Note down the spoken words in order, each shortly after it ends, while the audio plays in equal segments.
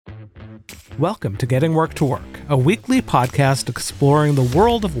Welcome to Getting Work to Work, a weekly podcast exploring the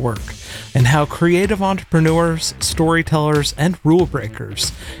world of work and how creative entrepreneurs, storytellers, and rule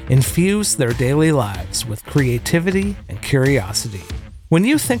breakers infuse their daily lives with creativity and curiosity. When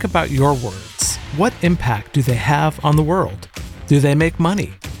you think about your words, what impact do they have on the world? Do they make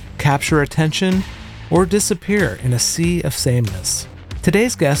money, capture attention, or disappear in a sea of sameness?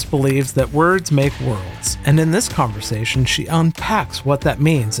 Today's guest believes that words make worlds, and in this conversation, she unpacks what that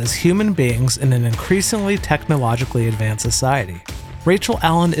means as human beings in an increasingly technologically advanced society. Rachel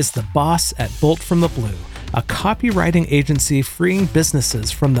Allen is the boss at Bolt from the Blue, a copywriting agency freeing businesses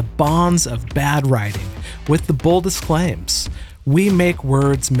from the bonds of bad writing with the boldest claims. We make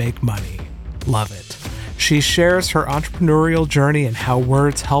words make money. Love it. She shares her entrepreneurial journey and how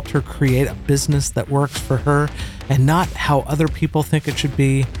words helped her create a business that works for her and not how other people think it should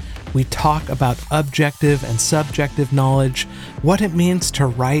be. We talk about objective and subjective knowledge, what it means to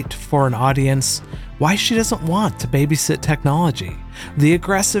write for an audience, why she doesn't want to babysit technology, the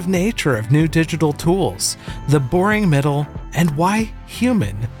aggressive nature of new digital tools, the boring middle, and why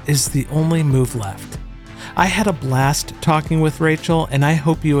human is the only move left. I had a blast talking with Rachel, and I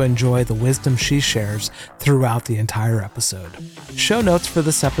hope you enjoy the wisdom she shares throughout the entire episode. Show notes for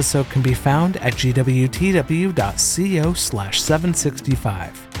this episode can be found at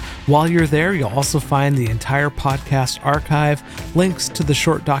GWTW.co/765. While you're there, you'll also find the entire podcast archive, links to the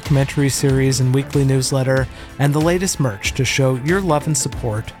short documentary series and weekly newsletter, and the latest merch to show your love and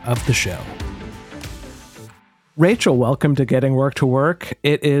support of the show. Rachel, welcome to Getting Work to Work.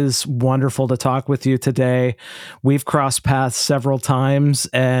 It is wonderful to talk with you today. We've crossed paths several times,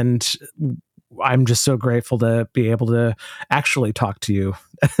 and I'm just so grateful to be able to actually talk to you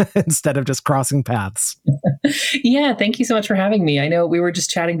instead of just crossing paths. Yeah, thank you so much for having me. I know we were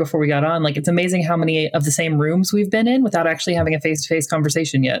just chatting before we got on. It's amazing how many of the same rooms we've been in without actually having a face-to-face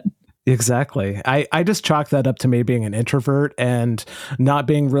conversation yet. Exactly. I just chalk that up to me being an introvert and not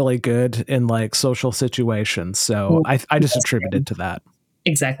being really good in social situations. So I just attribute it to that.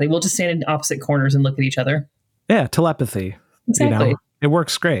 Exactly. We'll just stand in opposite corners and look at each other. Yeah, telepathy. Exactly. It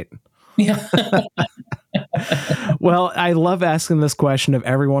works great. Yeah. Well, I love asking this question of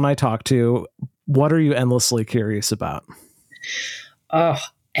everyone I talk to. What are you endlessly curious about? Oh,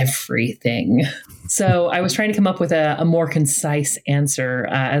 everything. So I was trying to come up with a more concise answer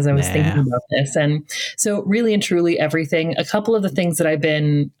as I was thinking about this. And so really and truly everything. A couple of the things that I've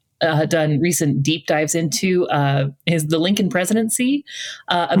been done recent deep dives into is the Lincoln presidency,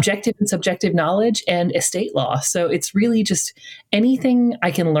 objective and subjective knowledge, and estate law. So it's really just anything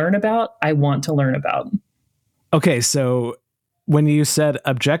I can learn about, I want to learn about. Okay, so when you said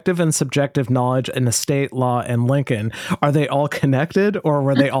objective and subjective knowledge and estate law and Lincoln, are they all connected or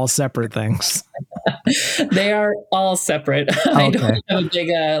were they all separate things? They are all separate. Okay. I don't have a big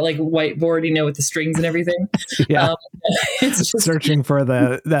whiteboard, with the strings and everything. Yeah, it's just searching for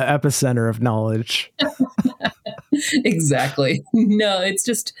the epicenter of knowledge. Exactly. No, it's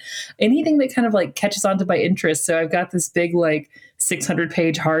just anything that kind of catches on to my interest. So I've got this big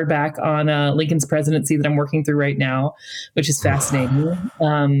 600-page hardback on Lincoln's presidency that I'm working through right now, which is fascinating.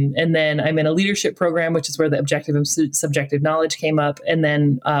 And then I'm in a leadership program, which is where the objective and subjective knowledge came up. And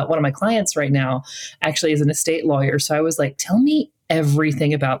then one of my clients right now actually is an estate lawyer. So I was like, tell me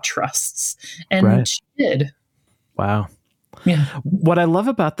everything about trusts. And she did. Wow. Yeah. What I love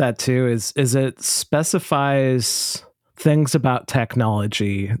about that too is it specifies things about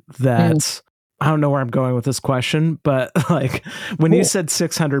technology that I don't know where I'm going with this question, but when you said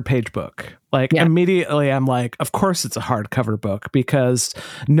 600-page book, immediately I'm like, of course it's a hardcover book because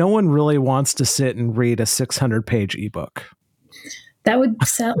no one really wants to sit and read a 600-page ebook. That would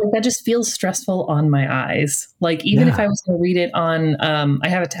sound that just feels stressful on my eyes. Even if I was going to read it on, I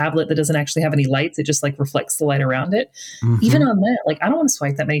have a tablet that doesn't actually have any lights. It just reflects the light around it. Mm-hmm. Even on that, I don't want to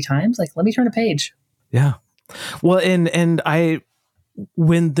swipe that many times. Let me turn a page. Yeah. Well, and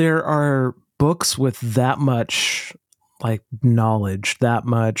when there are books with that much knowledge, that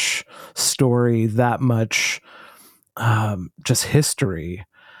much story, that much just history,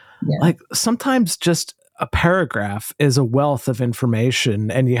 sometimes just a paragraph is a wealth of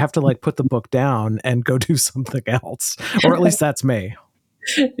information and you have to put the book down and go do something else, or at least that's me.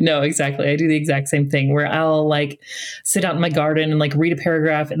 No, exactly. I do the exact same thing where I'll sit out in my garden and read a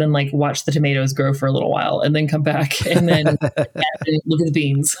paragraph and then watch the tomatoes grow for a little while and then come back and then look at the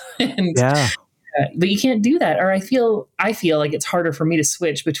beans. And but you can't do that. Or I feel like it's harder for me to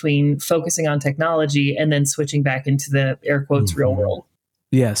switch between focusing on technology and then switching back into the air quotes real world.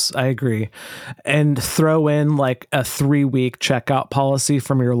 Yes, I agree. And throw in like a 3-week checkout policy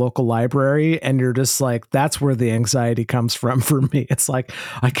from your local library. And you're just like, that's where the anxiety comes from for me. It's like,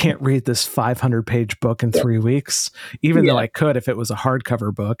 I can't read this 500-page book in Yep. 3 weeks, even though Yeah. I could if it was a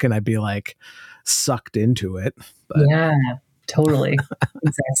hardcover book and I'd be like sucked into it. But Yeah, totally.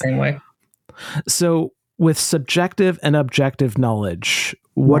 Exact same way. so with subjective and objective knowledge,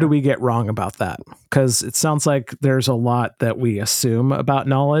 what do Yeah. we get wrong about that? Because it sounds like there's a lot that we assume about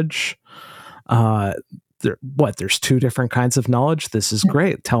knowledge. Uh, there's 2 different kinds of knowledge. This is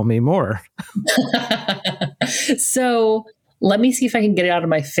great. Tell me more. So let me see if I can get it out of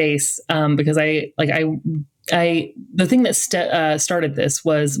my face, because the thing that started this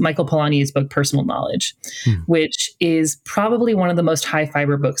was Michael Polanyi's book Personal Knowledge, Hmm. which is probably one of the most high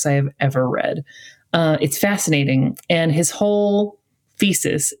fiber books I have ever read. It's fascinating, and his whole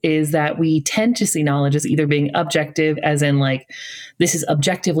thesis is that we tend to see knowledge as either being objective, as in like this is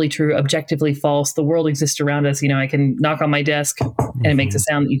objectively true, objectively false. The world exists around us. I can knock on my desk and it makes a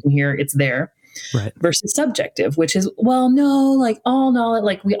sound that you can hear. It's there. Right. Versus subjective, which is, well, no, like all knowledge,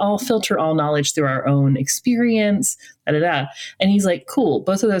 like we all filter all knowledge through our own experience, da, da, da. And he's like, cool,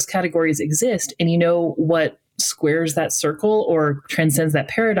 both of those categories exist. And you know what squares that circle or transcends that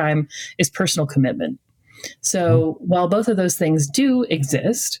paradigm is personal commitment. So while both of those things do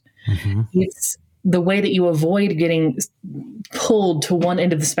exist, it's the way that you avoid getting pulled to one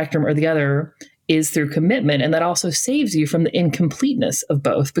end of the spectrum or the other is through commitment. And that also saves you from the incompleteness of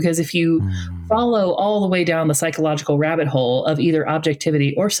both. Because if you follow all the way down the psychological rabbit hole of either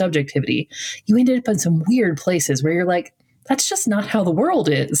objectivity or subjectivity, you end up in some weird places where you're like, that's just not how the world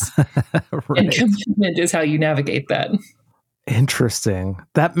is. Right. And commitment is how you navigate that. Interesting.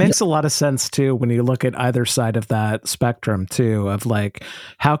 That makes a lot of sense too when you look at either side of that spectrum too, of like,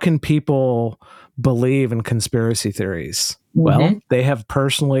 how can people believe in conspiracy theories? Well, they have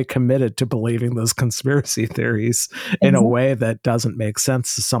personally committed to believing those conspiracy theories in a way that doesn't make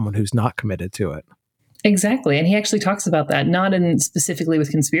sense to someone who's not committed to it. Exactly. And he actually talks about that, not in specifically with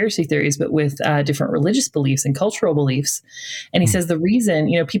conspiracy theories, but with different religious beliefs and cultural beliefs. And he says the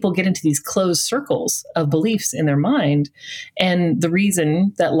reason, people get into these closed circles of beliefs in their mind. And the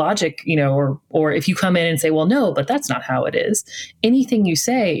reason that logic, or if you come in and say, well, no, but that's not how it is, anything you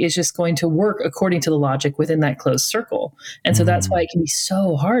say is just going to work according to the logic within that closed circle. And so that's why it can be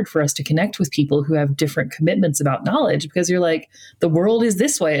so hard for us to connect with people who have different commitments about knowledge, because you're like, the world is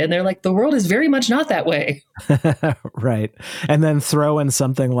this way. And they're like, the world is very much not that way. Right. And then throw in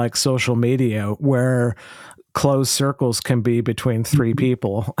something like social media where closed circles can be between 3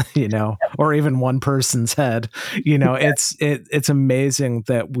 people, or even one person's head. It's amazing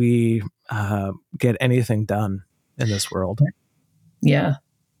that we get anything done in this world. Yeah.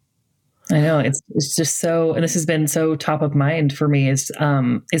 I know it's just so, and this has been so top of mind for me is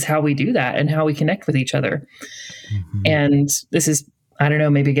how we do that and how we connect with each other. And this is, I don't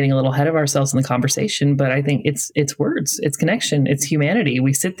know, maybe getting a little ahead of ourselves in the conversation, but I think it's words, it's connection, it's humanity.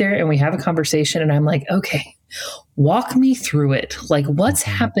 We sit there and we have a conversation and I'm like, okay, walk me through it. Like what's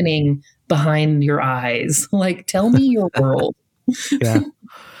happening behind your eyes? Like, tell me your world. Yeah.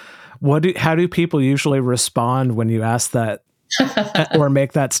 How do people usually respond when you ask that or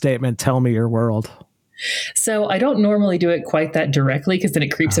make that statement, tell me your world? So I don't normally do it quite that directly because then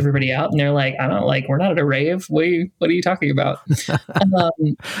it creeps everybody out and they're like, we're not at a rave. What are you talking about?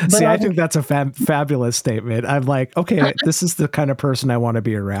 See, I think that's a fabulous statement. I'm like, okay, this is the kind of person I want to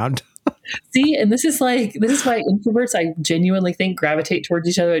be around. See, and this is why introverts, I genuinely think, gravitate towards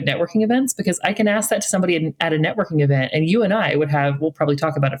each other at networking events, because I can ask that to somebody at a networking event and you and I we'll probably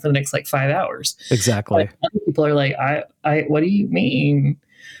talk about it for the next 5 hours. Exactly. But other people are like, what do you mean?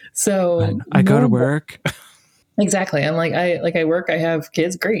 So I go to work. Exactly. I'm like, I work, I have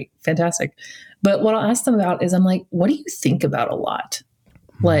kids. Great. Fantastic. But what I'll ask them about is I'm like, what do you think about a lot?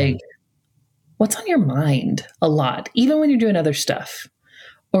 Like, what's on your mind a lot, even when you're doing other stuff?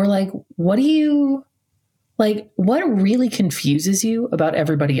 Or like, what really confuses you about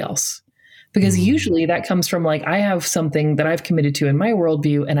everybody else? Because usually that comes from I have something that I've committed to in my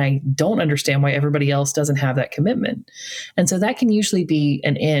worldview, and I don't understand why everybody else doesn't have that commitment. And so that can usually be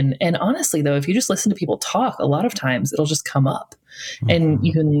an in. And honestly, though, if you just listen to people talk, a lot of times it'll just come up and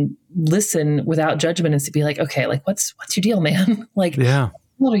you can listen without judgment and be like, okay, what's your deal, man? What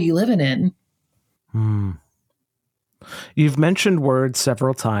world are you living in? You've mentioned words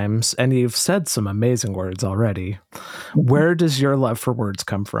several times and you've said some amazing words already. Where does your love for words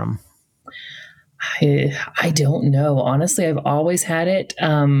come from? I don't know. Honestly, I've always had it.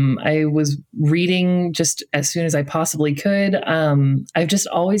 I was reading just as soon as I possibly could. I've just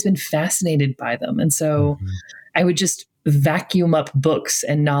always been fascinated by them. And so I would just vacuum up books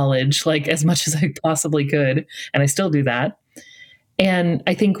and knowledge like as much as I possibly could. And I still do that. And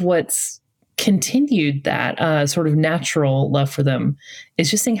I think what's continued that sort of natural love for them is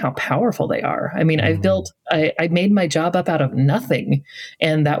just seeing how powerful they are. I mean, I made my job up out of nothing,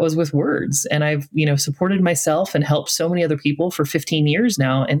 and that was with words. And I've, supported myself and helped so many other people for 15 years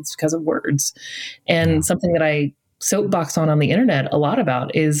now, and it's because of words. And something that I soapbox on the internet a lot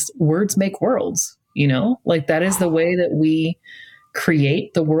about is words make worlds, like that is the way that we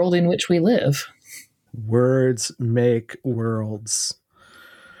create the world in which we live. Words make worlds.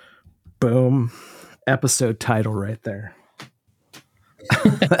 Boom. Episode title right there.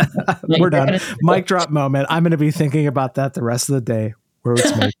 We're done. Mic drop moment. I'm going to be thinking about that the rest of the day.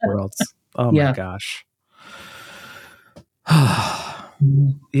 Words make worlds. Oh my gosh.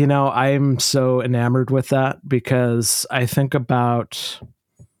 I'm so enamored with that because I think about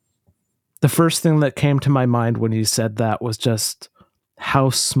the first thing that came to my mind when you said that was just how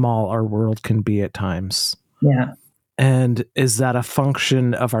small our world can be at times. Yeah. And is that a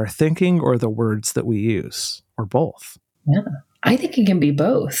function of our thinking or the words that we use, or both? Yeah, I think it can be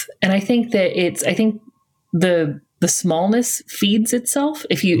both. And I think that the smallness feeds itself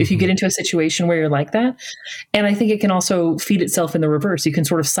if you get into a situation where you're like that. And I think it can also feed itself in the reverse. You can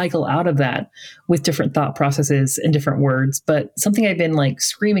sort of cycle out of that with different thought processes and different words. But something I've been like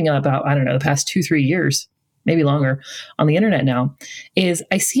screaming about, I don't know, the past 2-3 years, maybe longer, on the internet now, is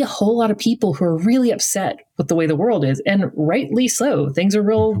I see a whole lot of people who are really upset with the way the world is, and rightly so. Things are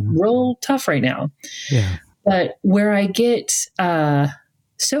real tough right now. Yeah. But where I get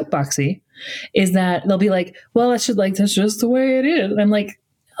soapboxy is that they'll be like, well, that's just the way it is. And I'm like,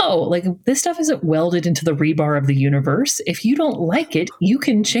 oh, like this stuff isn't welded into the rebar of the universe. If you don't like it, you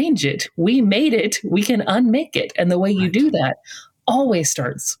can change it. We made it. We can unmake it. And the way you do that always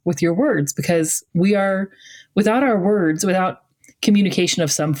starts with your words, because we are, without our words, without communication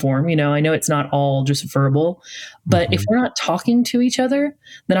of some form, I know it's not all just verbal, but if we're not talking to each other,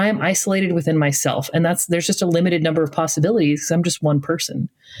 then I am isolated within myself. And there's just a limited number of possibilities because I'm just one person.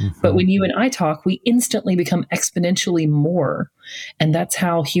 But when you and I talk, we instantly become exponentially more. And that's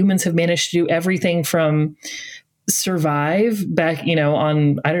how humans have managed to do everything from survive back,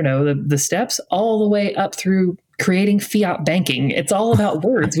 on, I don't know, the steps, all the way up through creating fiat banking. It's all about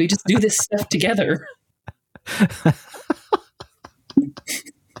words. We just do this stuff together.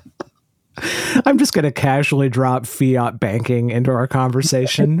 I'm just going to casually drop fiat banking into our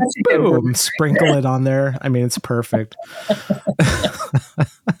conversation. Boom, sprinkle it on there. I mean, it's perfect.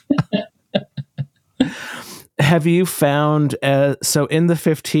 Have you found, so in the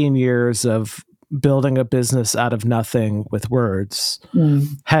 15 years of building a business out of nothing with words,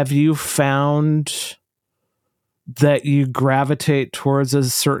 have you found that you gravitate towards a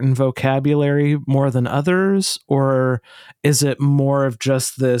certain vocabulary more than others? Or is it more of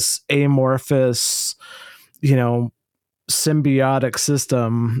just this amorphous, symbiotic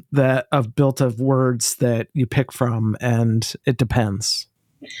system built of words that you pick from, and it depends?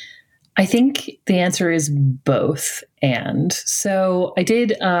 I think the answer is both. And so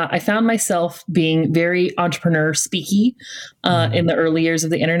I found myself being very entrepreneur speaky in the early years of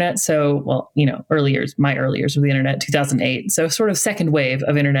the internet. So, my early years of the internet, 2008. So sort of second wave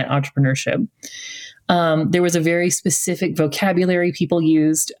of internet entrepreneurship. There was a very specific vocabulary people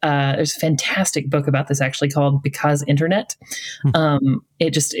used. There's a fantastic book about this actually called Because Internet.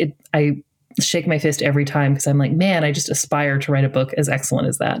 I shake my fist every time because I'm like, man, I just aspire to write a book as excellent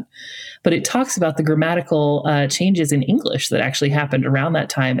as that. But it talks about the grammatical changes in English that actually happened around that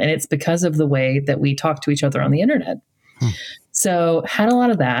time. And it's because of the way that we talk to each other on the internet. So had a lot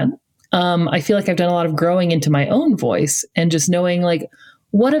of that. I feel like I've done a lot of growing into my own voice and just knowing like,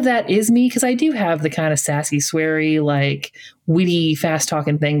 what of that is me? Because I do have the kind of sassy, sweary, like witty, fast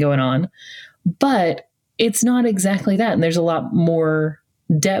talking thing going on, but it's not exactly that. And there's a lot more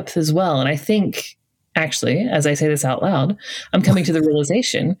depth as well. And I think actually, as I say this out loud, I'm coming to the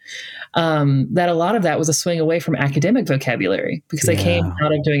realization that a lot of that was a swing away from academic vocabulary, because I came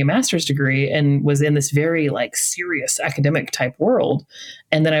out of doing a master's degree and was in this very like serious academic type world.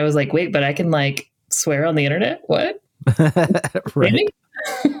 And then I was like, wait, but I can like swear on the internet? What? Right.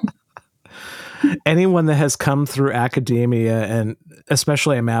 Anyone that has come through academia, and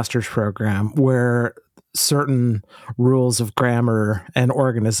especially a master's program where certain rules of grammar and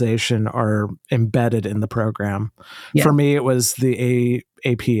organization are embedded in the program. Yeah. For me, it was the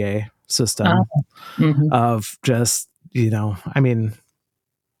APA system of just, I mean,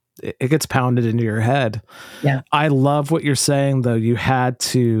 it gets pounded into your head. Yeah. I love what you're saying, though. You had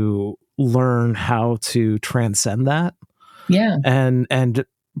to learn how to transcend that. Yeah. And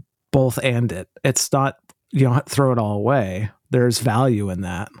both and it. It's not you don't throw it all away. There's value in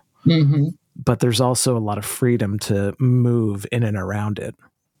that. Mm-hmm. But there's also a lot of freedom to move in and around it.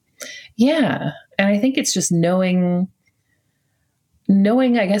 Yeah. And I think it's just knowing,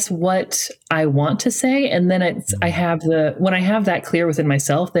 I guess, what I want to say. And then when I have that clear within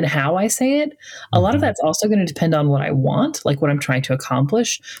myself, then how I say it, a lot of that's also going to depend on what I want, like what I'm trying to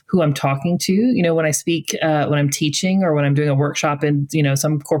accomplish, who I'm talking to. When I speak, when I'm teaching or when I'm doing a workshop in,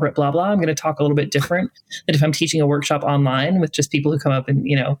 some corporate blah, blah, I'm going to talk a little bit different than if I'm teaching a workshop online with just people who come up and,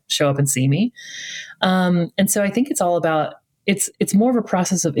 show up and see me. And so I think it's all about, it's more of a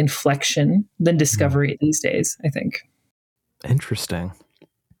process of inflection than discovery these days, I think. Interesting.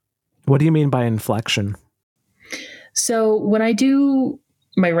 What do you mean by inflection? So when I do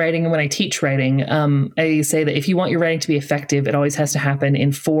my writing and when I teach writing, I say that if you want your writing to be effective, it always has to happen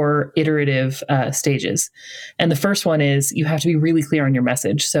in 4 iterative stages. And the first one is you have to be really clear on your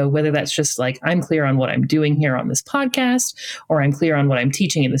message. So whether that's just like, I'm clear on what I'm doing here on this podcast, or I'm clear on what I'm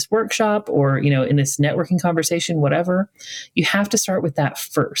teaching in this workshop, or, in this networking conversation, whatever, you have to start with that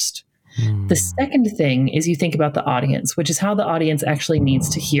first. The second thing is you think about the audience, which is how the audience actually needs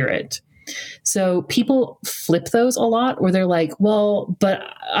to hear it. So people flip those a lot, where they're like, well, but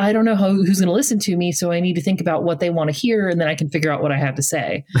I don't know who's going to listen to me, so I need to think about what they want to hear, and then I can figure out what I have to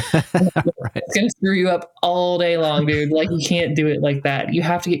say. Right. It's going to screw you up all day long, dude. Like, you can't do it like that. You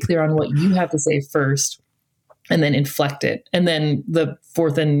have to get clear on what you have to say first, and then inflect it. And then the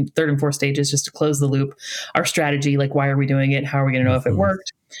third and fourth stages, just to close the loop, our strategy, like, why are we doing it? How are we going to know if it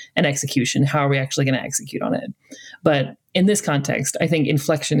worked? And execution, how are we actually going to execute on it? But in this context, I think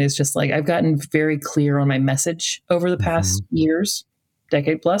inflection is just like, I've gotten very clear on my message over the past years,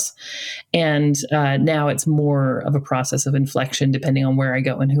 decade plus. And now it's more of a process of inflection depending on where I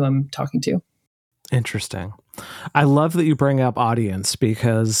go and who I'm talking to. Interesting. I love that you bring up audience,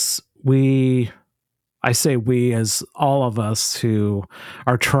 because I say we as all of us who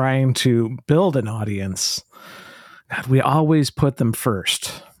are trying to build an audience, God, we always put them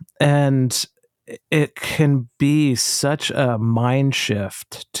first. And it can be such a mind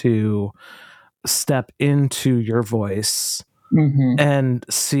shift to step into your voice and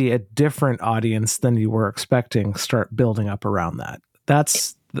see a different audience than you were expecting start building up around that.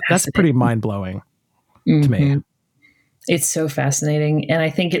 That's pretty mind-blowing to me. It's so fascinating. And I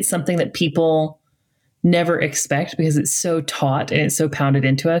think it's something that people never expect, because it's so taught and it's so pounded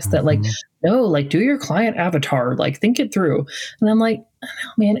into us that, like, no, like, do your client avatar, like, think it through. And I'm like, oh,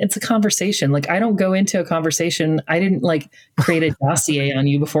 man, it's a conversation. Like, I don't go into a conversation. I didn't like create a dossier on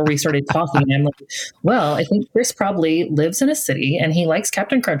you before we started talking. And I'm like, well, I think Chris probably lives in a city and he likes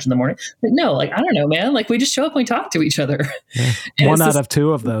Captain Crunch in the morning. But no, like, I don't know, man. Like, we just show up and we talk to each other. Yeah. One out of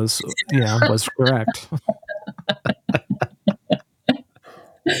 2 of those, was correct.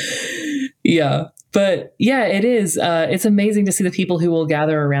 Yeah. But yeah, it is. It's amazing to see the people who will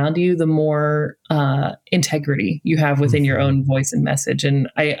gather around you, the more integrity you have within your own voice and message. And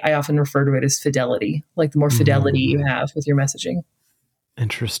I often refer to it as fidelity, like the more fidelity you have with your messaging.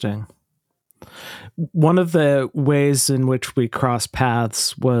 Interesting. One of the ways in which we crossed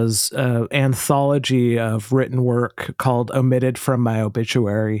paths was an anthology of written work called Omitted from My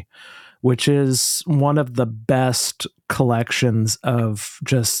Obituary, which is one of the best collections of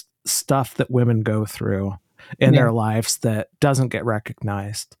just stuff that women go through in their lives that doesn't get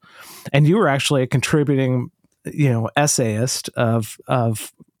recognized. And you were actually a contributing, essayist of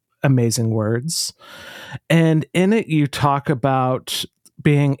Amazing Words. And in it, you talk about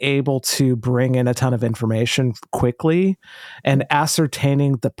being able to bring in a ton of information quickly and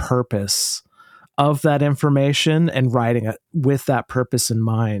ascertaining the purpose of that information and writing it with that purpose in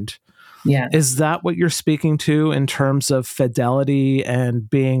mind. Yeah. Is that what you're speaking to in terms of fidelity and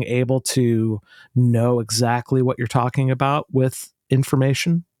being able to know exactly what you're talking about with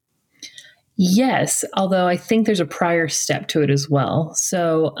information? Yes, although I think there's a prior step to it as well.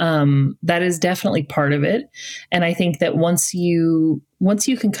 So that is definitely part of it. And I think that once you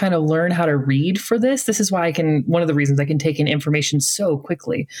can kind of learn how to read for this is why one of the reasons I can take in information so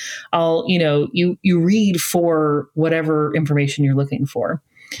quickly. You read for whatever information you're looking for.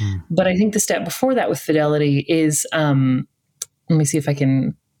 But I think the step before that with fidelity is, let me see if I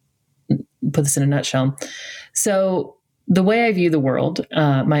can put this in a nutshell. So the way I view the world,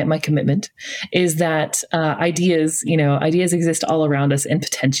 my commitment is that ideas exist all around us in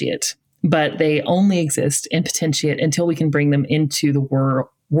potentiate, but they only exist in potentiate until we can bring them into the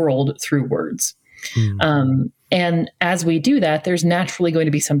world through words. And as we do that, there's naturally going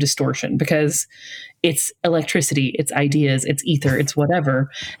to be some distortion, because it's electricity, it's ideas, it's ether, it's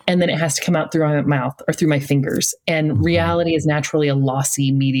whatever. And then it has to come out through my mouth or through my fingers. And reality is naturally a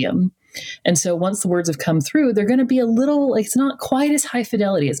lossy medium. And so once the words have come through, they're going to be a little, like, it's not quite as high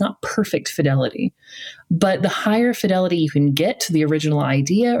fidelity. It's not perfect fidelity. But the higher fidelity you can get to the original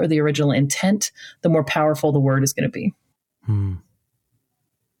idea or the original intent, the more powerful the word is going to be. Hmm.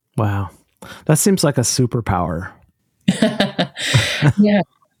 Wow. That seems like a superpower. Yeah.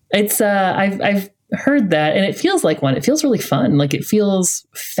 It's I've heard that, and it feels like one. It feels really fun. Like, it feels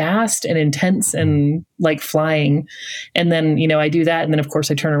fast and intense and like flying. And then, I do that, and then of course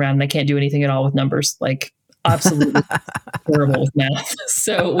I turn around and I can't do anything at all with numbers. Like, absolutely terrible with math.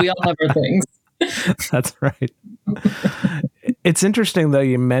 So we all have our things. That's right. It's interesting, though,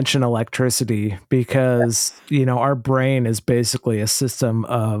 you mention electricity because, our brain is basically a system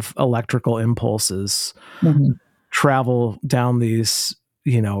of electrical impulses travel down these,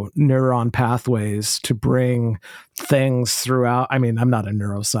 neuron pathways to bring things throughout. I mean, I'm not a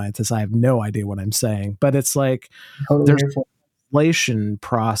neuroscientist. I have no idea what I'm saying, but it's like there's a translation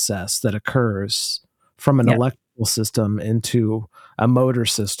process that occurs from an electrical system into a motor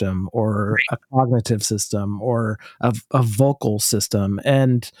system or a cognitive system or a vocal system.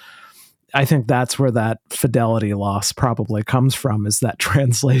 And I think that's where that fidelity loss probably comes from, is that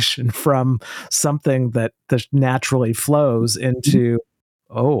translation from something that naturally flows into,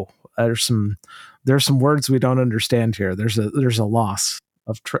 there's some words we don't understand here. There's a loss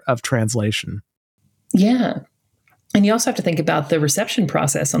of translation. Yeah. And you also have to think about the reception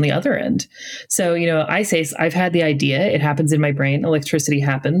process on the other end. So, I say, I've had the idea, it happens in my brain, electricity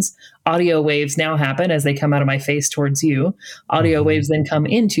happens, audio waves now happen as they come out of my face towards you. Audio waves then come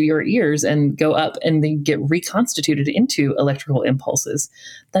into your ears and go up and they get reconstituted into electrical impulses.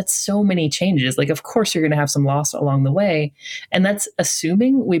 That's so many changes. Like, of course, you're going to have some loss along the way. And that's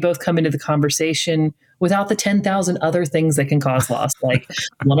assuming we both come into the conversation without the 10,000 other things that can cause loss. Like,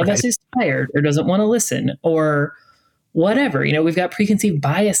 one of us is tired or doesn't want to listen or whatever. We've got preconceived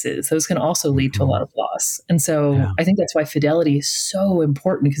biases. Those can also lead to a lot of loss. And so I think that's why fidelity is so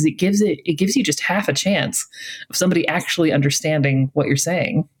important, because it gives you just half a chance of somebody actually understanding what you're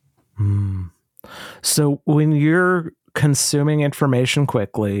saying. So when you're consuming information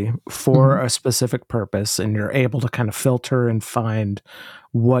quickly for a specific purpose and you're able to kind of filter and find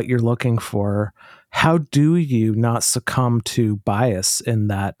what you're looking for, how do you not succumb to bias in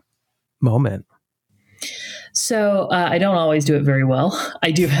that moment? So I don't always do it very well.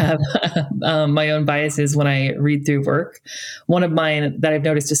 I do have my own biases when I read through work. One of mine that I've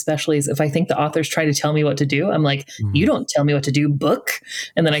noticed especially is if I think the author's trying to tell me what to do, I'm like, you don't tell me what to do, book.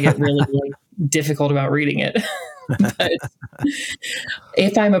 And then I get really, really difficult about reading it. But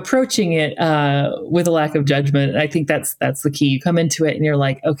if I'm approaching it with a lack of judgment, I think that's the key. You come into it and you're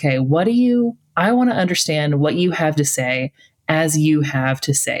like, okay, I want to understand what you have to say as you have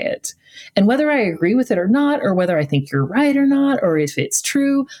to say it. And whether I agree with it or not, or whether I think you're right or not, or if it's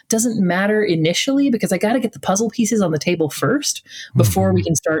true, doesn't matter initially, because I got to get the puzzle pieces on the table first before we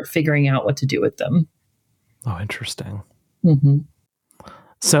can start figuring out what to do with them. Oh, interesting.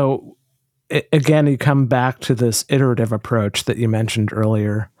 So again, you come back to this iterative approach that you mentioned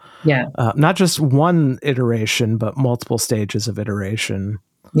earlier. Yeah. Not just one iteration, but multiple stages of iteration.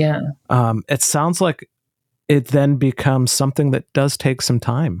 Yeah. It sounds like it then becomes something that does take some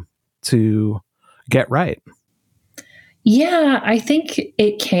time to get right. Yeah, I think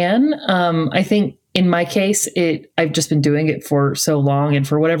it can. I think in my case, I've just been doing it for so long, and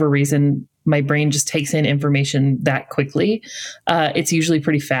for whatever reason, my brain just takes in information that quickly. It's usually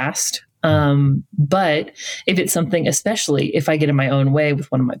pretty fast. But if it's something, especially if I get in my own way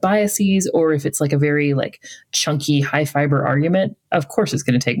with one of my biases, or if it's like a very like chunky, high fiber argument, of course it's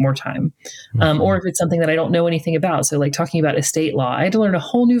going to take more time. Or if it's something that I don't know anything about. So like talking about estate law, I had to learn a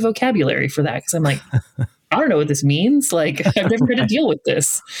whole new vocabulary for that, because I'm like, I don't know what this means. Like, I've never had to deal with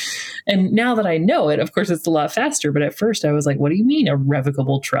this. And now that I know it, of course it's a lot faster. But at first I was like, what do you mean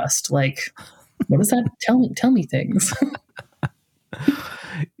irrevocable trust? Like, what does that tell me things?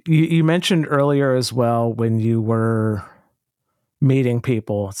 You mentioned earlier as well, when you were meeting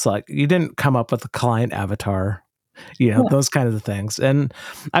people, it's like you didn't come up with a client avatar, those kinds of things. And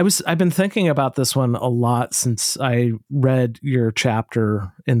I've been thinking about this one a lot since I read your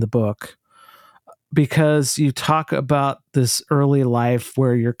chapter in the book, because you talk about this early life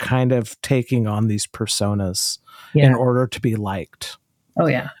where you're kind of taking on these personas in order to be liked. Oh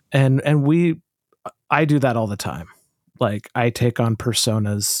yeah. And I do that all the time. Like, I take on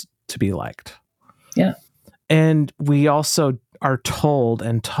personas to be liked. Yeah. And we also are told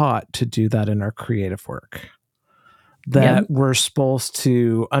and taught to do that in our creative work, that we're supposed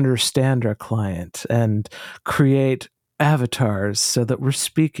to understand our client and create avatars so that we're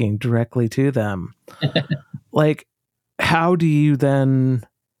speaking directly to them. Like, how do you then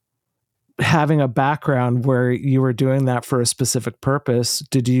having a background where you were doing that for a specific purpose,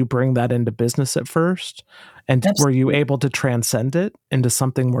 did you bring that into business at first? And were you Absolutely. able to transcend it into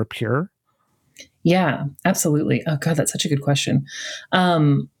something more pure? Yeah, absolutely. Oh God, that's such a good question.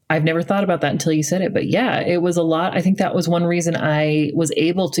 I've never thought about that until you said it, but yeah, it was a lot. I think that was one reason I was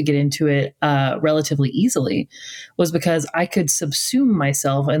able to get into it relatively easily, was because I could subsume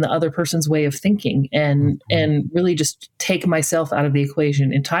myself in the other person's way of thinking Mhm. and really just take myself out of the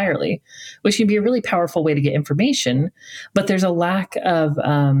equation entirely, which can be a really powerful way to get information. But there's a lack of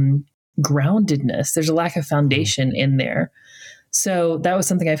groundedness. There's a lack of Mhm. foundation in there. So that was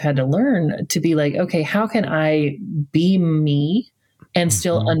something I've had to learn, to be like, okay, how can I be me and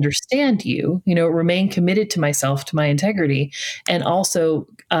still Mhm. understand you, remain committed to myself, to my integrity, and also,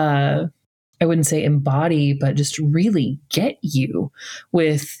 I wouldn't say embody, but just really get you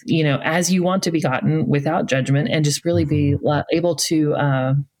with, as you want to be gotten without judgment, and just really be Mhm. able to,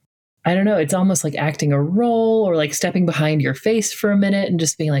 I don't know, it's almost like acting a role, or like stepping behind your face for a minute and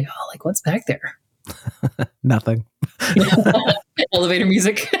just being like, oh, like what's back there? Nothing. Elevator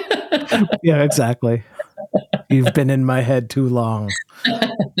music. Yeah, exactly. You've been in my head too long.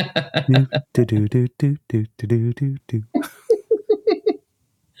 Do, do, do, do, do, do, do, do, do.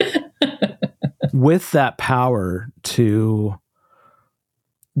 With that power to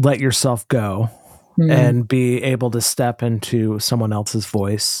let yourself go Mm. and be able to step into someone else's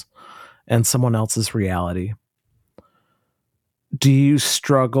voice and someone else's reality, do you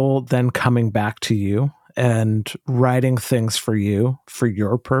struggle then coming back to you and writing things for you for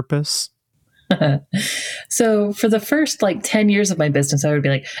your purpose? So for the first like 10 years of my business, I would be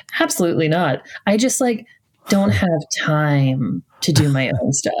like, absolutely not. I just like don't have time to do my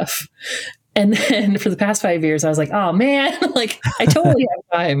own stuff. And then for the past 5 years, I was like, oh man, like I totally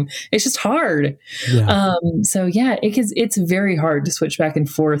have time. It's just hard. Yeah. So yeah, it's very hard to switch back and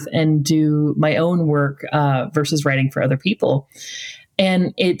forth and do my own work versus writing for other people.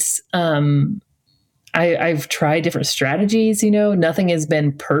 And I've tried different strategies, nothing has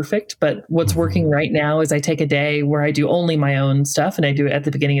been perfect, but what's working Mhm. right now is I take a day where I do only my own stuff, and I do it at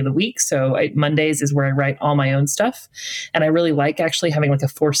the beginning of the week. So Mondays is where I write all my own stuff. And I really like actually having like a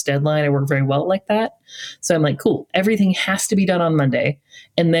forced deadline. I work very well like that. So I'm like, cool, everything has to be done on Monday.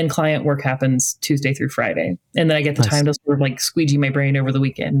 And then client work happens Tuesday through Friday. And then I get the Nice. time to sort of like squeegee my brain over the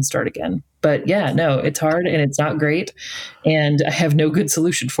weekend and start again. But yeah, no, it's hard and it's not great. And I have no good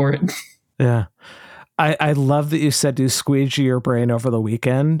solution for it. Yeah. I love that you said you squeegee your brain over the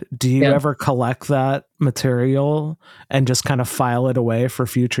weekend. Do you Yeah. ever collect that material and just kind of file it away for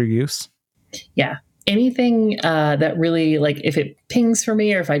future use? Yeah. Anything that really, like, if it pings for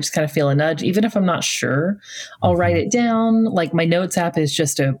me or if I just kind of feel a nudge, even if I'm not sure, I'll write Mhm. it down. Like, my notes app is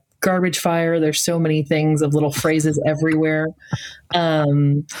just a garbage fire. There's so many things of little phrases everywhere.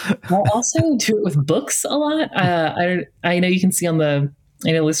 I'll also do it with books a lot. I know you can see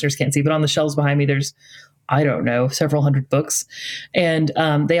I know listeners can't see, but on the shelves behind me, there's, I don't know, several hundred books, and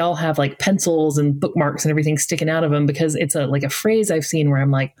they all have like pencils and bookmarks and everything sticking out of them because it's like a phrase I've seen where I'm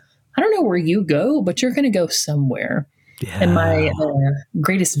like, I don't know where you go, but you're going to go somewhere. And my Yeah.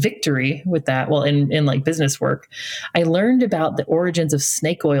 greatest victory with that, well, in like business work, I learned about the origins of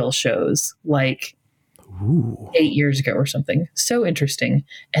snake oil shows like Ooh. 8 years ago or something. So interesting.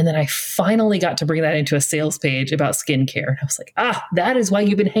 And then I finally got to bring that into a sales page about skincare. And I was like, that is why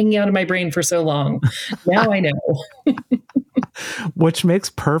you've been hanging out in my brain for so long. Now I know. Which makes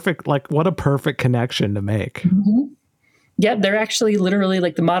perfect, like, what a perfect connection to make. Mhm. Yeah, they're actually literally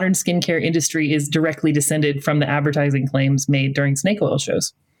like the modern skincare industry is directly descended from the advertising claims made during snake oil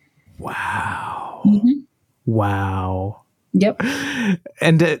shows. Wow. Hmm. Wow. Yep.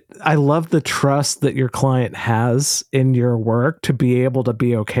 And I love the trust that your client has in your work to be able to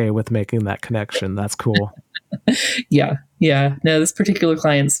be okay with making that connection. That's cool. Yeah. Yeah. No, this particular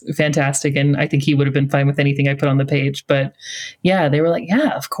client's fantastic. And I think he would have been fine with anything I put on the page. But yeah, they were like,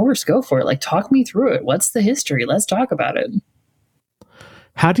 yeah, of course, go for it. Like, talk me through it. What's the history? Let's talk about it.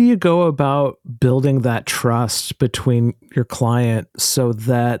 How do you go about building that trust between your client so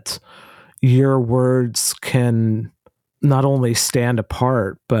that your words can not only stand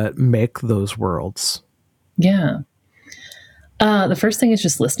apart, but make those worlds? Yeah. The first thing is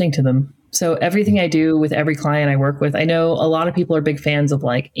just listening to them. So everything I do with every client I work with, I know a lot of people are big fans of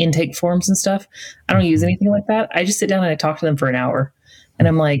like intake forms and stuff. I don't use Mhm. anything like that. I just sit down and I talk to them for an hour. And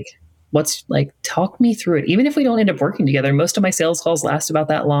I'm Mhm. like, what's like, talk me through it. Even if we don't end up working together, most of my sales calls last about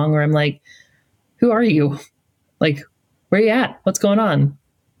that long where I'm like, who are you? Like, where are you at? What's going on?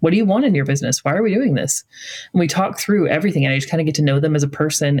 What do you want in your business? Why are we doing this? And we talk through everything, and I just kind of get to know them as a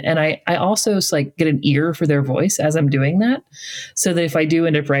person. And I also like get an ear for their voice as I'm doing that, so that if I do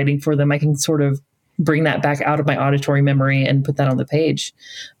end up writing for them, I can sort of bring that back out of my auditory memory and put that on the page.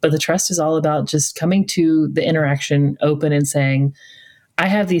 But the trust is all about just coming to the interaction open and saying, I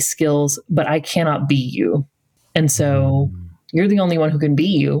have these skills, but I cannot be you. And so you're the only one who can be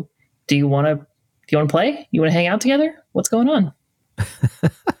you. Do you want to play? You want to hang out together? What's going on?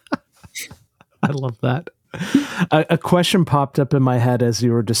 I love that. A question popped up in my head as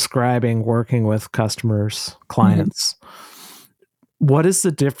you were describing working with customers, clients. What is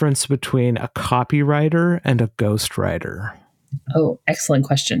the difference between a copywriter and a ghostwriter? Oh, excellent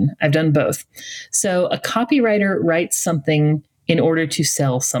question. I've done both. So a copywriter writes something in order to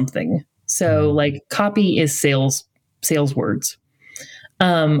sell something. So like copy is sales words.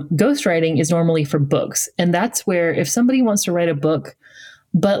 Ghostwriting is normally for books. And that's where if somebody wants to write a book,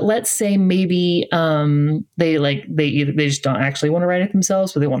 but let's say maybe they just don't actually want to write it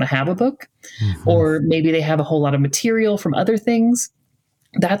themselves, but they want to have a book, or maybe they have a whole lot of material from other things.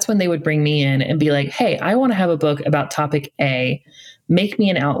 That's when they would bring me in and be like, hey, I want to have a book about topic A. Make me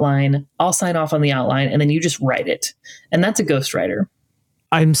an outline. I'll sign off on the outline, and then you just write it. And that's a ghostwriter.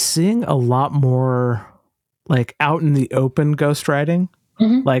 I'm seeing a lot more like out in the open ghostwriting.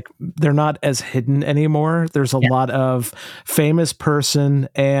 Like they're not as hidden anymore. There's a lot of famous person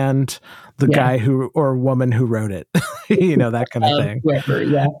and the guy who or woman who wrote it, that kind of thing. Whoever,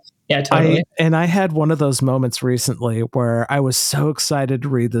 yeah, totally. I had one of those moments recently where I was so excited to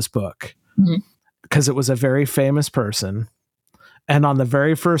read this book because it was a very famous person. And on the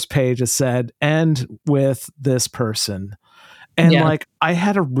very first page, it said, "And with this person." And like, I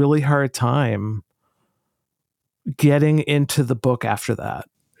had a really hard time getting into the book after that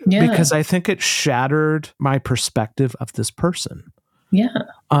because I think it shattered my perspective of this person.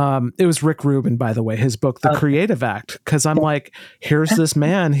 It was Rick Rubin, by the way, his book, The Creative Act. Cause I'm like, here's this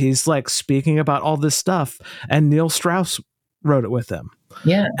man, he's like speaking about all this stuff, and Neil Strauss wrote it with him.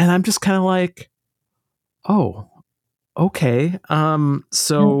 And I'm just kind of like, oh, okay.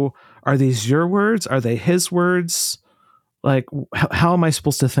 So are these your words? Are they his words? Like, how am I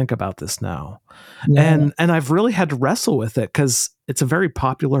supposed to think about this now? And I've really had to wrestle with it because it's a very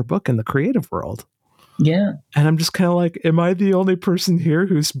popular book in the creative world. And I'm just kind of like, am I the only person here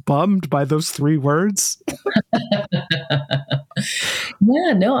who's bummed by those 3 words?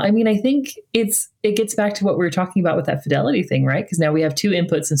 No, I mean, I think it gets back to what we were talking about with that fidelity thing, right? Because now we have 2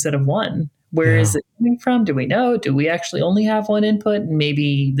 inputs instead of 1. Where is it coming from? Do we know? Do we actually only have 1 input? And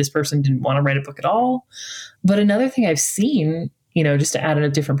maybe this person didn't want to write a book at all. But another thing I've seen, just to add a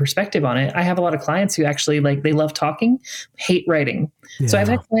different perspective on it, I have a lot of clients who actually they love talking, hate writing. So I've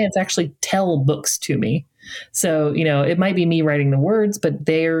had clients actually tell books to me. So, it might be me writing the words, but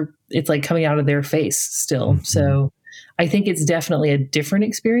it's like coming out of their face still. So I think it's definitely a different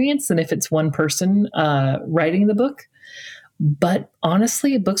experience than if it's one person writing the book. But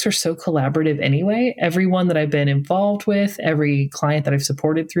honestly, books are so collaborative anyway. Everyone that I've been involved with, every client that I've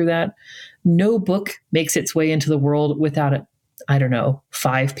supported through that, no book makes its way into the world without it. I don't know,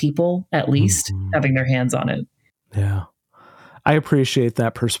 5 people at least having their hands on it. Yeah. I appreciate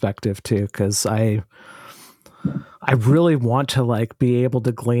that perspective too, because I really want to be able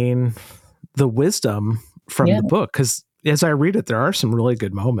to glean the wisdom from the book, because as I read it, there are some really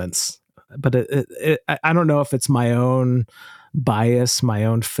good moments. But I don't know if it's my own bias, my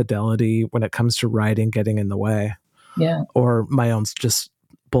own fidelity when it comes to writing getting in the way. Or my own just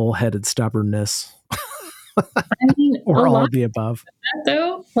bullheaded stubbornness. I mean, or all of the above.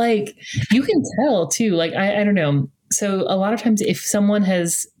 Though, you can tell too. I don't know. So a lot of times, if someone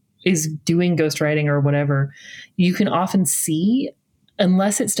is doing ghostwriting or whatever, you can often see,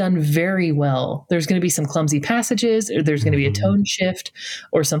 unless it's done very well, there's going to be some clumsy passages, or there's going to be a tone shift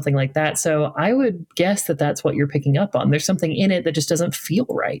or something like that. So I would guess that that's what you're picking up on. There's something in it that just doesn't feel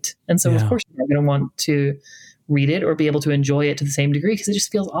right. And so of course you're going to want to read it or be able to enjoy it to the same degree, because it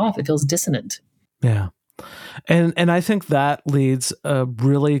just feels off. It feels dissonant. Yeah. And I think that leads a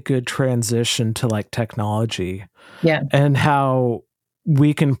really good transition to technology. And how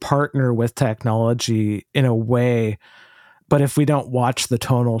we can partner with technology in a way. But if we don't watch the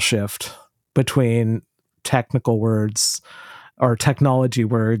tonal shift between technical words or technology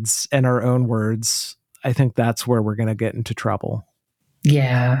words and our own words, I think that's where we're going to get into trouble.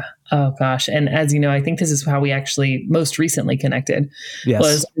 Yeah. Oh gosh. And as you know, I think this is how we actually most recently connected.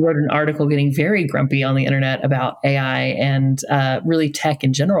 Was I wrote an article getting very grumpy on the internet about AI and really tech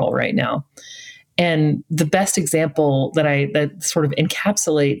in general right now. And the best example that sort of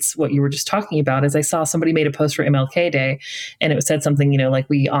encapsulates what you were just talking about is I saw somebody made a post for MLK Day, and it said something, like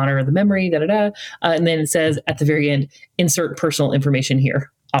we honor the memory, da da da, and then it says at the very end, insert personal information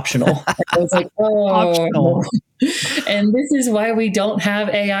here, optional. And I was like, oh, Optional. and this is why we don't have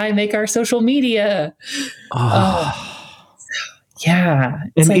AI make our social media. Yeah.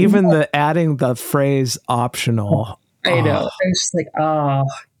 And like, even the adding the phrase optional. I know. I was just like, oh,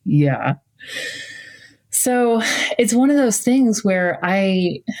 yeah. So it's one of those things where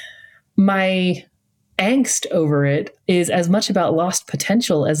my angst over it is as much about lost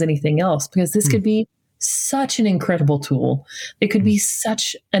potential as anything else, because this could be such an incredible tool. It could be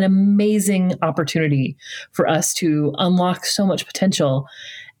such an amazing opportunity for us to unlock so much potential.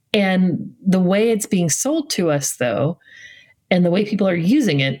 And the way it's being sold to us, though, and the way people are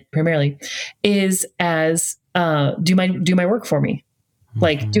using it primarily is as do my work for me.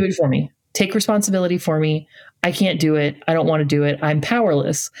 Like, do it for me. Take responsibility for me. I can't do it. I don't want to do it. I'm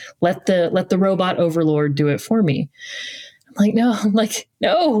powerless. Let the robot overlord do it for me. I'm like,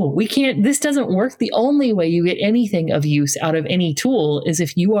 no, we can't. This doesn't work. The only way you get anything of use out of any tool is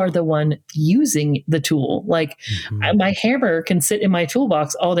if you are the one using the tool. Like, my hammer can sit in my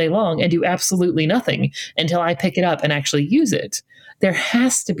toolbox all day long and do absolutely nothing until I pick it up and actually use it. There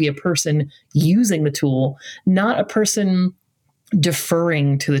has to be a person using the tool, not a person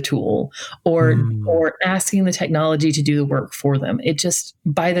deferring to the tool or asking the technology to do the work for them. It just,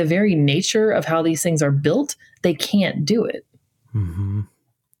 by the very nature of how these things are built, they can't do it.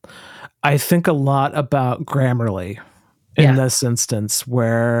 I think a lot about Grammarly in this instance,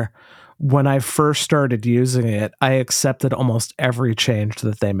 where when I first started using it, I accepted almost every change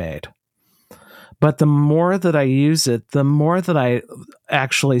that they made. But the more that I use it, the more that I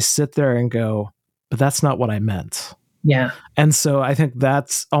actually sit there and go, but that's not what I meant. Yeah. And so I think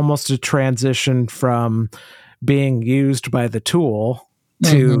that's almost a transition from being used by the tool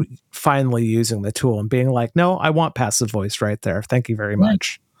to finally using the tool and being like, no, I want passive voice right there. Thank you very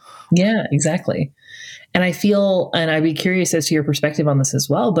much. Yeah, exactly. And I feel, and I'd be curious as to your perspective on this as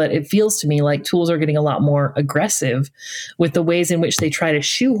well, but it feels to me like tools are getting a lot more aggressive with the ways in which they try to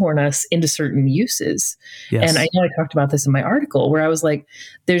shoehorn us into certain uses. Yes. And I know I talked about this in my article where I was like,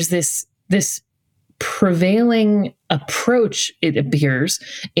 there's this prevailing approach, it appears,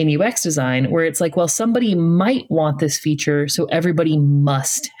 in UX design, where it's like, well, somebody might want this feature, so everybody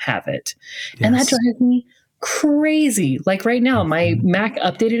must have it. Yes. And that drives me crazy. Like right now, my Mac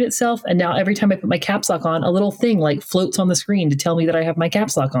updated itself, and now every time I put my caps lock on, a little thing like floats on the screen to tell me that I have my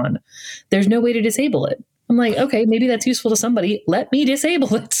caps lock on. There's no way to disable it. I'm like, okay, maybe that's useful to somebody. Let me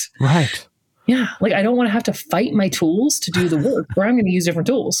disable it. Right. Yeah. Like, I don't want to have to fight my tools to do the work, or I'm going to use different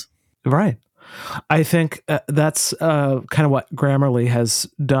tools. Right. I think that's kind of what Grammarly has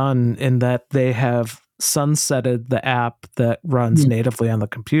done, in that they have sunsetted the app that runs natively on the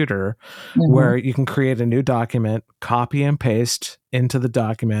computer, where you can create a new document, copy and paste into the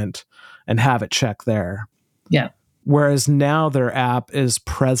document, and have it check there. Yeah. Whereas now their app is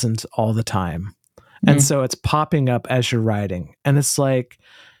present all the time. And so it's popping up as you're writing. And it's like,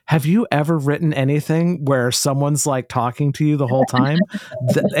 have you ever written anything where someone's like talking to you the whole time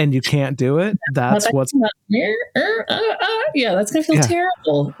and you can't do it? That's what's... Yeah, that's going to feel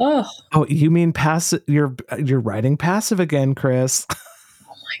terrible. Oh, you mean passive? You're writing passive again, Chris. Oh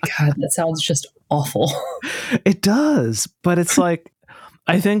my God, that sounds just awful. It does. But it's like,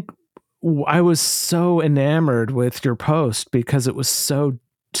 I think I was so enamored with your post because it was so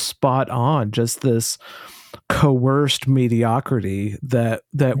spot on. Just this coerced mediocrity that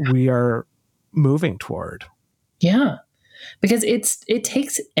we are moving toward. Yeah. Because it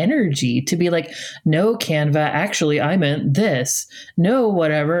takes energy to be like, no, Canva, actually, I meant this. No,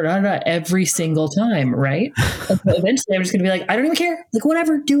 whatever, every single time, right? And so eventually I'm just going to be like, I don't even care. Like,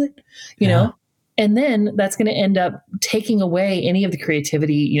 whatever, do it, you know? And then that's going to end up taking away any of the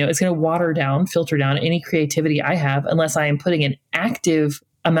creativity. It's going to filter down any creativity I have, unless I am putting an active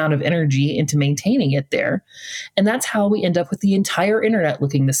amount of energy into maintaining it there. And that's how we end up with the entire internet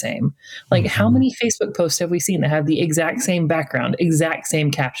looking the same. Like, how many Facebook posts have we seen that have the exact same background, exact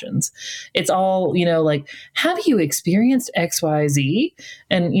same captions? It's all, like, have you experienced XYZ?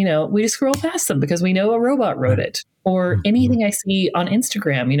 And, we just scroll past them because we know a robot wrote it. Or anything I see on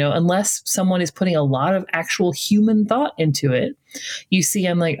Instagram, unless someone is putting a lot of actual human thought into it, you see,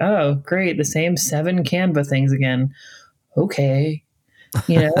 I'm like, oh, great, the same 7 Canva things again. Okay.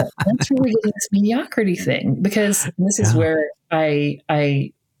 That's where we get this mediocrity thing, because this is where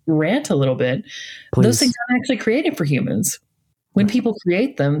I rant a little bit. Please. Those things aren't actually created for humans. When people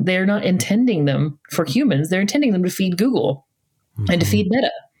create them, they're not intending them for humans. They're intending them to feed Google and to feed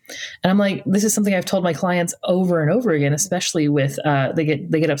Meta. And I'm like, this is something I've told my clients over and over again, especially with they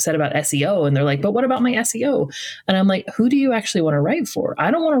get upset about SEO, and they're like, but what about my SEO? And I'm like, who do you actually want to write for?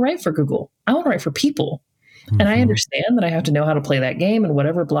 I don't want to write for Google. I want to write for people. And I understand that I have to know how to play that game and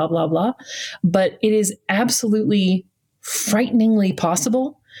whatever, blah, blah, blah. But it is absolutely frighteningly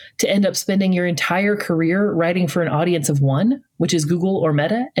possible to end up spending your entire career writing for an audience of one, which is Google or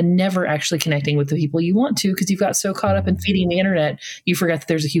Meta, and never actually connecting with the people you want to because you've got so caught up in feeding the internet, you forgot that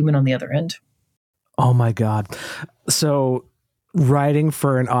there's a human on the other end. Oh my God. So writing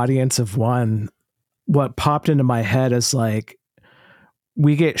for an audience of one, what popped into my head is like,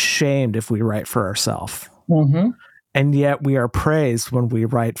 we get shamed if we write for ourselves. Mm-hmm. And yet we are praised when we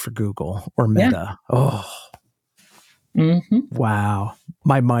write for Google or Meta. Yeah. Oh, wow.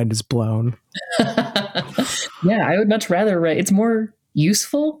 My mind is blown. Yeah, I would much rather write. It's more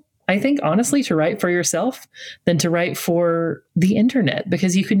useful, I think, honestly, to write for yourself than to write for the internet,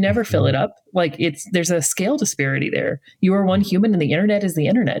 because you could never fill it up. Like there's a scale disparity there. You are one human and the internet is the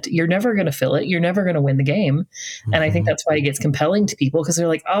internet. You're never going to fill it. You're never going to win the game. And I think that's why it gets compelling to people, because they're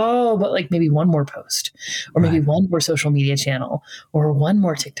like, oh, but like maybe one more post or maybe one more social media channel or one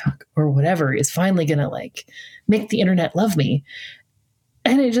more TikTok or whatever is finally going to like make the internet love me.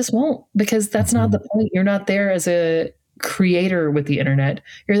 And it just won't, because that's not the point. You're not there as a creator with the internet.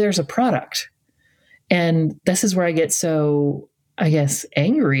 You're there as a product. And this is where I get so, I guess,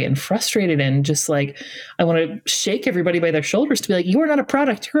 angry and frustrated, and just like, I want to shake everybody by their shoulders to be like, you are not a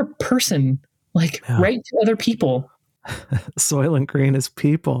product. You're a person. Like, write to other people. Soylent Green is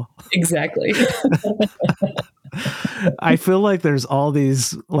people. Exactly. I feel like there's all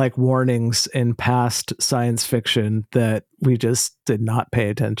these like warnings in past science fiction that we just did not pay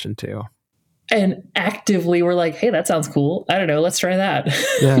attention to. And actively we're like, hey, that sounds cool. I don't know. Let's try that.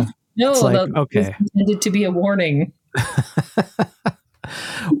 Yeah. No, like, okay. It's intended to be a warning.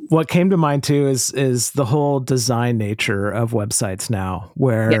 What came to mind too is the whole design nature of websites now,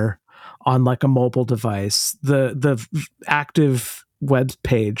 where on like a mobile device, the active web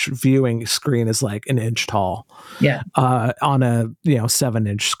page viewing screen is like an inch tall. Yeah. On a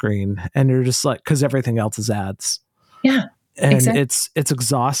 7-inch screen, and you're just like, because everything else is ads. Yeah. And exactly. it's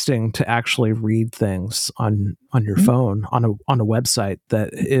exhausting to actually read things on your phone on a website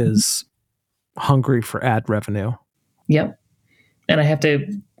that is hungry for ad revenue. Yep. And I have to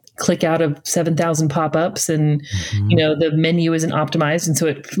click out of 7,000 pop-ups, and the menu isn't optimized, and so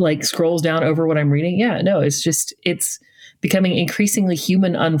it like scrolls down over what I'm reading. Yeah, no, it's becoming increasingly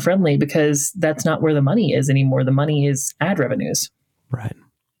human unfriendly, because that's not where the money is anymore. The money is ad revenues. Right.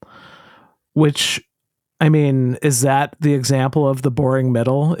 Which, I mean, is that the example of the boring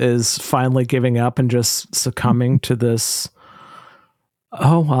middle, is finally giving up and just succumbing to this,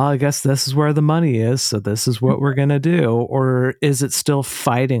 oh, well, I guess this is where the money is, so this is what we're going to do? Or is it still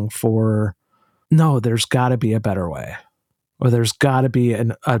fighting for, no, there's got to be a better way, or there's got to be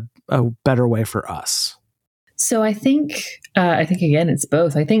a better way for us? So I think again, it's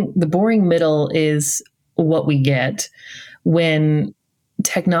both. I think the boring middle is what we get when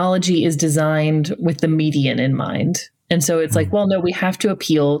technology is designed with the median in mind. And so it's like, well, no, we have to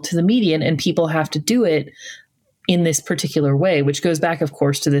appeal to the median, and people have to do it in this particular way, which goes back, of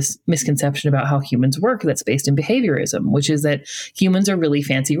course, to this misconception about how humans work that's based in behaviorism, which is that humans are really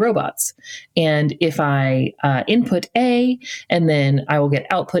fancy robots. And if I input A, and then I will get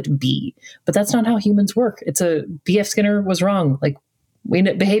output B. But that's not how humans work. B.F. Skinner was wrong. Like,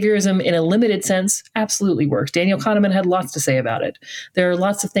 behaviorism in a limited sense absolutely works. Daniel Kahneman had lots to say about it. There are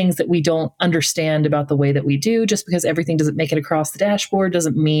lots of things that we don't understand about the way that we do. Just because everything doesn't make it across the dashboard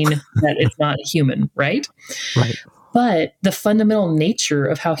doesn't mean that it's not human, right? Right. But the fundamental nature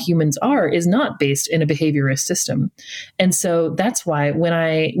of how humans are is not based in a behaviorist system. And so that's why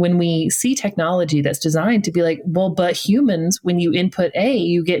when we see technology that's designed to be like, well, but humans, when you input A,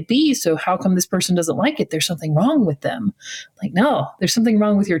 you get B. So how come this person doesn't like it? There's something wrong with them. Like, no, there's something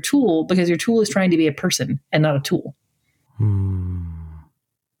wrong with your tool, because your tool is trying to be a person and not a tool.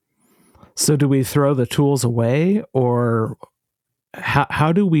 So do we throw the tools away, or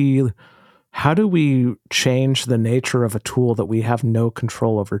how do we change the nature of a tool that we have no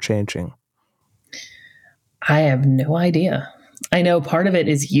control over changing? I have no idea. I know part of it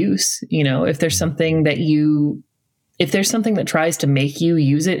is use. If there's something that tries to make you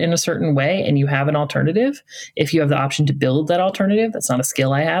use it in a certain way and you have an alternative, if you have the option to build that alternative, that's not a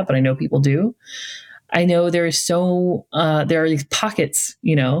skill I have, but I know people do. I know there are these pockets,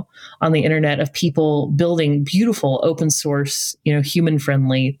 on the internet of people building beautiful open source, human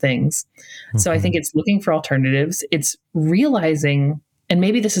friendly things. So I think it's looking for alternatives. It's realizing, and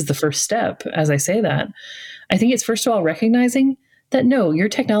maybe this is the first step as I say that, I think it's first of all recognizing that no, your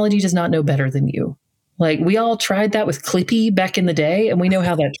technology does not know better than you. Like we all tried that with Clippy back in the day, and we know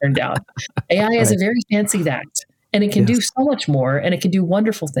how that turned out. AI is Right. a very fancy that, and it can Yes. do so much more, and it can do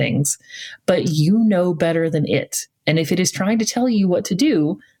wonderful things, but you know better than it. And if it is trying to tell you what to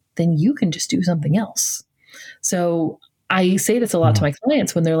do, then you can just do something else. So I say this a lot to Mm. my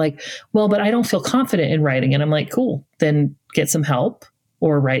clients when they're like, well, but I don't feel confident in writing. And I'm like, cool, then get some help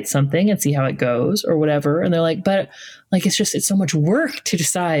or write something and see how it goes or whatever. And they're like, but like, it's so much work to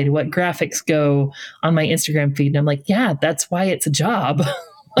decide what graphics go on my Instagram feed. And I'm like, yeah, that's why it's a job.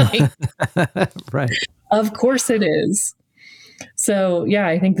 Like, Right. of course it is. So, yeah,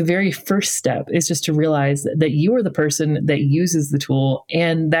 I think the very first step is just to realize that you are the person that uses the tool,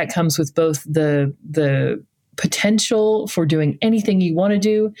 and that comes with both the potential for doing anything you want to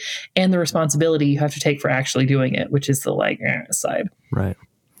do and the responsibility you have to take for actually doing it, which is the like side. Right.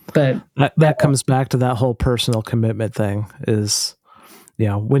 But That comes back to that whole personal commitment thing is,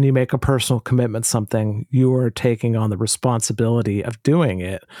 when you make a personal commitment to something, you are taking on the responsibility of doing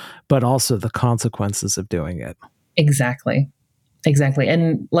it, but also the consequences of doing it. exactly. Exactly.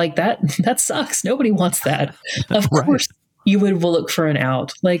 And like that sucks. Nobody wants that. Of Right. course you would look for an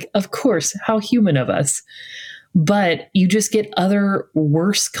out. Like, of course, how human of us. But you just get other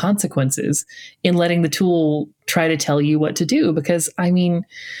worse consequences in letting the tool try to tell you what to do. Because I mean,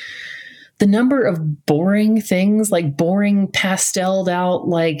 the number of boring things, like boring pasteled out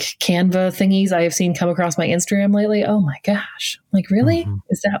like Canva thingies I have seen come across my Instagram lately. Oh my gosh. Like, really? Mm-hmm.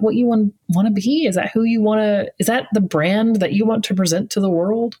 Is that what you want to be? Is that who you want to, is that the brand that you want to present to the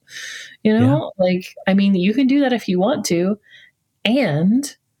world? Yeah. Like, I mean, you can do that if you want to.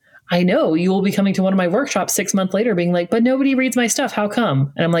 And I know you will be coming to one of my workshops 6 months later being like, but nobody reads my stuff. How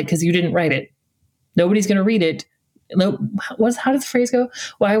come? And I'm like, because you didn't write it. Nobody's going to read it. No, how does the phrase go?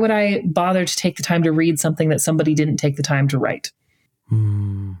 Why would I bother to take the time to read something that somebody didn't take the time to write?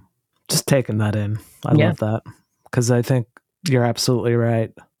 Just taking that in. I Yeah. love that because I think you're absolutely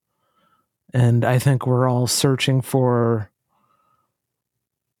right. And I think we're all searching for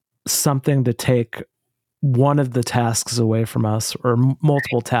something to take one of the tasks away from us or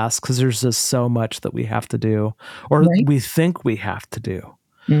multiple tasks because there's just so much that we have to do or Right. we think we have to do.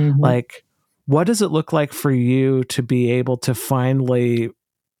 Mm-hmm. Like, what does it look like for you to be able to finally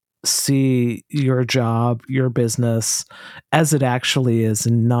see your job, your business as it actually is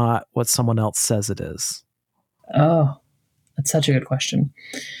and not what someone else says it is? Oh, that's such a good question.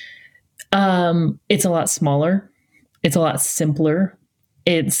 It's a lot smaller. It's a lot simpler.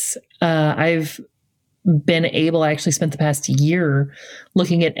 I've been able, I actually spent the past year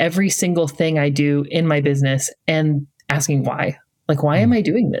looking at every single thing I do in my business and asking why. Like, why am I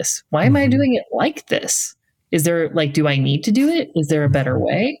doing this? Why am I doing it like this? Is there like, do I need to do it? Is there a better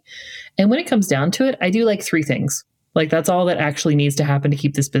way? And when it comes down to it, I do like three things. Like, that's all that actually needs to happen to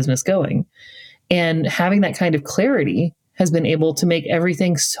keep this business going. And having that kind of clarity has been able to make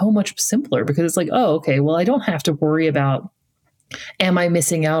everything so much simpler because it's like, oh, okay, well, I don't have to worry about, am I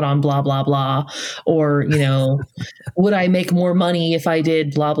missing out on blah, blah, blah? Or, would I make more money if I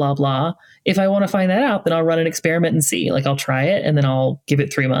did blah, blah, blah? If I want to find that out, then I'll run an experiment and see. Like, I'll try it and then I'll give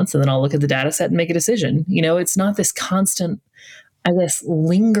it 3 months and then I'll look at the data set and make a decision. It's not this constant, I guess,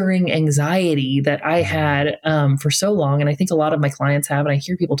 lingering anxiety that I had for so long. And I think a lot of my clients have, and I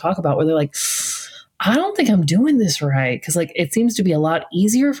hear people talk about where they're like, I don't think I'm doing this right. Cause like it seems to be a lot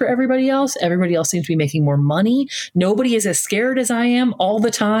easier for everybody else. Everybody else seems to be making more money. Nobody is as scared as I am all the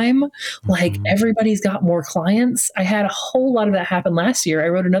time. Like everybody's got more clients. I had a whole lot of that happen last year. I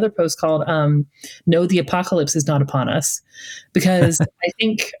wrote another post called No, the Apocalypse is Not Upon Us. Because I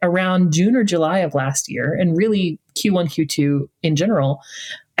think around June or July of last year, and really Q1, Q2 in general,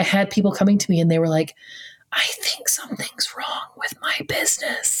 I had people coming to me and they were like, I think something's wrong with my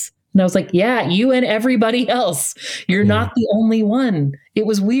business. And I was like, yeah, you and everybody else. You're not the only one. It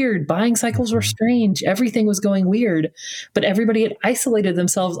was weird. Buying cycles were strange. Everything was going weird. But everybody had isolated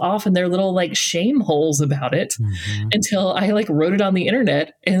themselves off in their little like shame holes about it until I like wrote it on the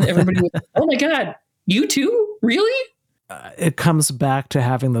internet and everybody was like, oh my God, you too? Really? It comes back to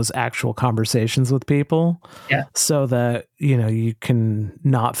having those actual conversations with people so that, you can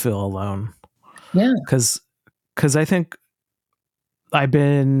not feel alone. Yeah. Because I think I've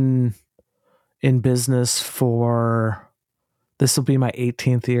been in business for, this will be my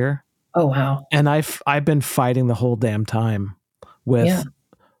 18th year. Oh, wow. And I've been fighting the whole damn time with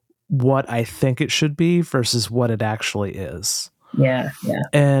what I think it should be versus what it actually is. Yeah. Yeah.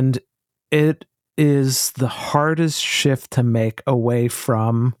 And it is the hardest shift to make away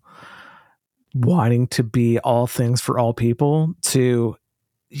from wanting to be all things for all people to,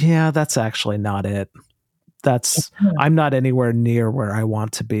 that's actually not it. I'm not anywhere near where I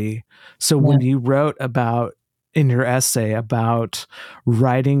want to be. So Yeah. when you wrote about in your essay about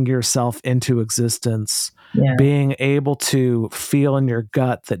writing yourself into existence, Yeah. being able to feel in your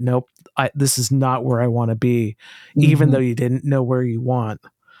gut that, nope, this is not where I want to be, even though you didn't know where you want.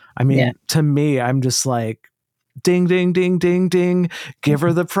 I mean, to me, I'm just like, ding, ding, ding, ding, ding, give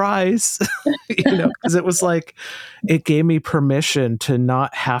her the prize, because it was like, it gave me permission to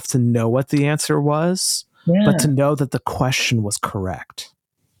not have to know what the answer was, but to know that the question was correct.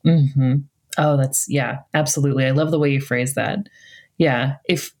 Mm-hmm. Oh, absolutely. I love the way you phrase that. Yeah.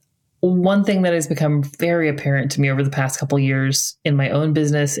 If one thing that has become very apparent to me over the past couple of years in my own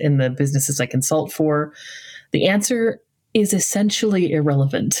business, in the businesses I consult for, the answer is essentially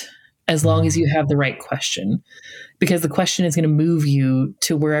irrelevant as long as you have the right question, because the question is going to move you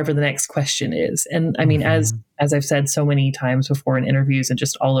to wherever the next question is. And I mean, as I've said so many times before in interviews and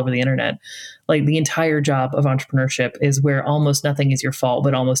just all over the internet, like the entire job of entrepreneurship is where almost nothing is your fault,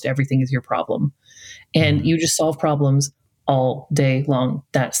 but almost everything is your problem. And you just solve problems all day long.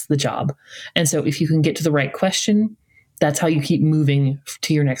 That's the job. And so if you can get to the right question, that's how you keep moving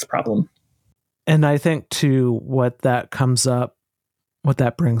to your next problem. And I think too, what that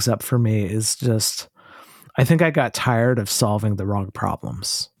brings up for me is just, I think I got tired of solving the wrong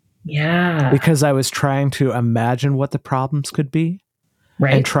problems. Yeah. Because I was trying to imagine what the problems could be,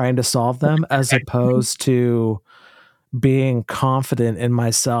 right, and trying to solve them, as opposed to being confident in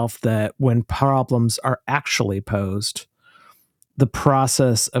myself that when problems are actually posed, the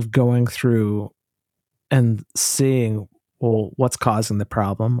process of going through and seeing, well, what's causing the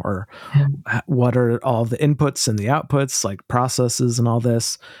problem, or what are all the inputs and the outputs, like processes and all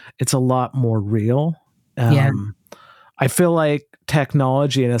this, it's a lot more real. I feel like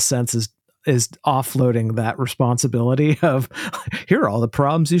technology, in a sense, is offloading that responsibility of, here are all the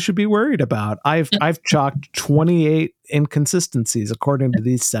problems you should be worried about. I've chalked 28 inconsistencies according to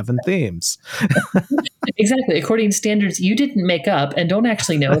these 7 themes. Exactly. According to standards you didn't make up and don't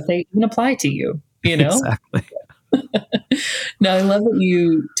actually know if they even apply to you, Exactly. Now, I love that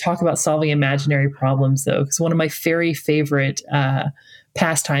you talk about solving imaginary problems, though, because one of my very favorite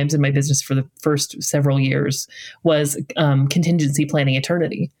pastimes in my business for the first several years was contingency planning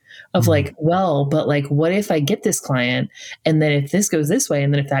eternity. Of like, well, but like, what if I get this client, and then if this goes this way,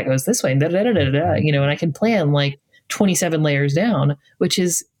 and then if that goes this way, and and I can plan like 27 layers down, which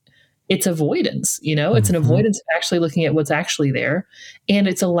is, it's avoidance, it's an avoidance of actually looking at what's actually there. And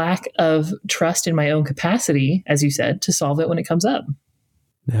it's a lack of trust in my own capacity, as you said, to solve it when it comes up.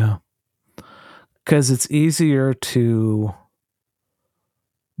 Yeah. Because it's easier to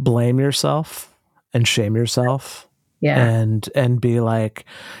blame yourself and shame yourself. And be like,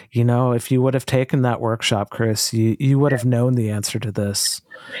 if you would have taken that workshop, Chris, you would have known the answer to this.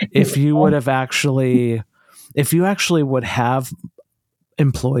 If you actually would have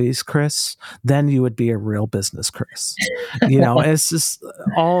employees, Chris, then you would be a real business, Chris. It's just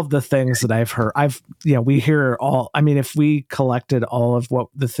all of the things that I've heard. We hear all, I mean, if we collected all of what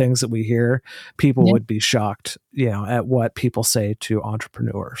the things that we hear, people would be shocked, at what people say to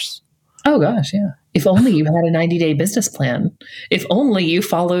entrepreneurs. Oh gosh, yeah. If only you had a 90-day business plan. If only you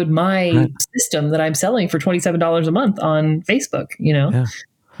followed my system that I'm selling for $27 a month on Facebook, Yeah.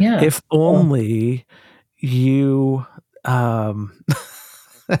 If only you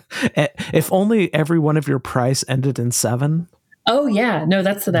if only every one of your price ended in 7. Oh yeah, no,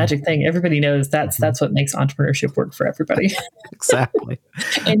 that's the magic thing. Everybody knows that's what makes entrepreneurship work for everybody. Exactly.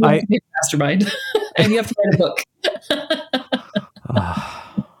 And you have to be a mastermind, and you have to write a book.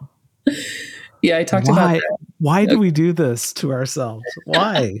 Yeah, I talked about that. Why do we do this to ourselves?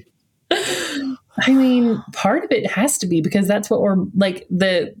 Why? I mean, part of it has to be because that's what we're like,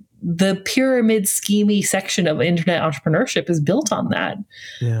 the pyramid schemey section of internet entrepreneurship is built on that.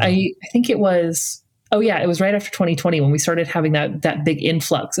 Yeah. I think it was, it was right after 2020 when we started having that big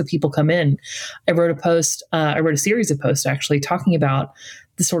influx of people come in. I wrote a series of posts actually talking about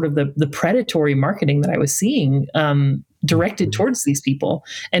the sort of the predatory marketing that I was seeing directed towards these people,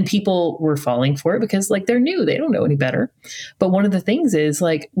 and people were falling for it because like they're new, they don't know any better. But one of the things is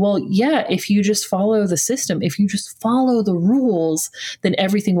like, well, yeah, if you just follow the system, if you just follow the rules, then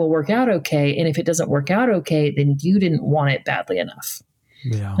everything will work out okay. And if it doesn't work out okay, then you didn't want it badly enough.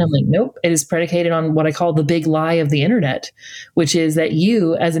 Yeah. I'm like, nope, it is predicated on what I call the big lie of the internet, which is that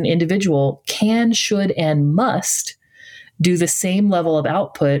you as an individual can, should, and must do the same level of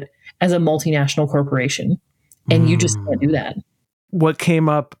output as a multinational corporation. And you just can't do that. What came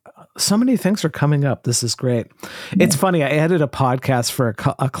up So many things are coming up. This is great. Yeah. It's funny. I added a podcast for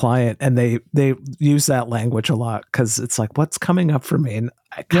a client, and they use that language a lot because it's like, what's coming up for me? And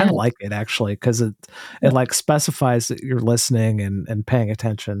I kind of like it, actually, because it like specifies that you're listening and paying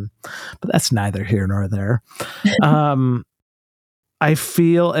attention. But that's neither here nor there. I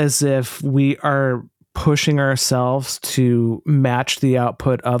feel as if we are pushing ourselves to match the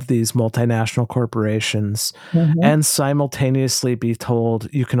output of these multinational corporations and simultaneously be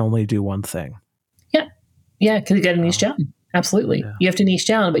told you can only do one thing. Yeah. Yeah. Because you got to niche down. Absolutely. Yeah. You have to niche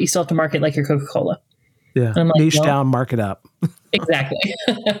down, but you still have to market like your Coca-Cola. Yeah. Like, niche down, market up. Exactly.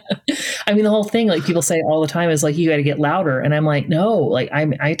 I mean, the whole thing, like people say all the time is like, you got to get louder. And I'm like, no, like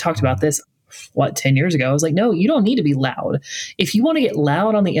I talked about this, 10 years ago. I was like, no, you don't need to be loud. If you want to get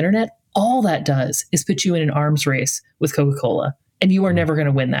loud on the internet, all that does is put you in an arms race with Coca-Cola, and you are never going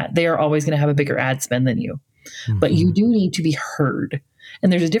to win that. They are always going to have a bigger ad spend than you. But you do need to be heard.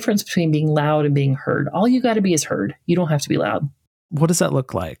 And there's a difference between being loud and being heard. All you got to be is heard. You don't have to be loud. What does that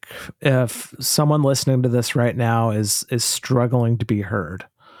look like if someone listening to this right now is struggling to be heard?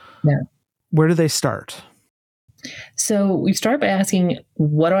 Yeah. Where do they start? So we start by asking,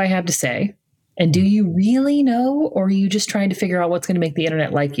 what do I have to say? And do you really know, or are you just trying to figure out what's going to make the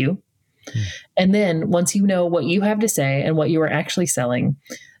internet like you? And then once you know what you have to say and what you are actually selling,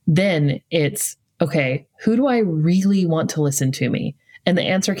 then it's, okay, who do I really want to listen to me? And the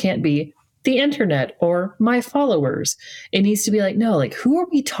answer can't be the internet or my followers. It needs to be like, no, like, who are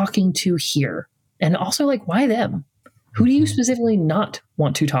we talking to here? And also, like, why them? Who do you specifically not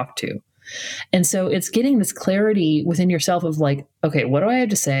want to talk to? And so it's getting this clarity within yourself of like, okay, what do I have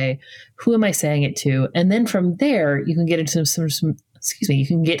to say? Who am I saying it to? And then from there, you can get into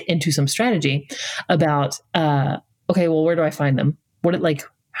some strategy about, okay, well, where do I find them?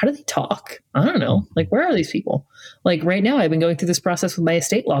 How do they talk? I don't know. Like, where are these people? Like right now, I've been going through this process with my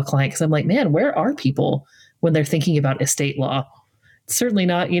estate law client because I'm like, man, where are people when they're thinking about estate law? It's certainly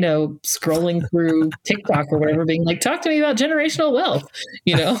not, scrolling through TikTok or whatever, being like, talk to me about generational wealth,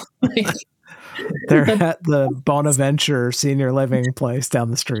 Like, they're at the Bonaventure senior living place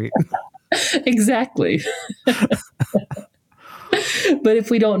down the street. Exactly. But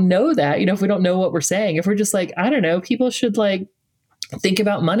if we don't know that, if we don't know what we're saying, if we're just like, I don't know, people should like think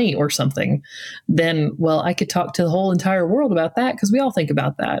about money or something, then, well, I could talk to the whole entire world about that because we all think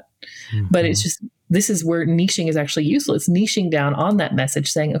about that. But it's just, this is where niching is actually useful. It's niching down on that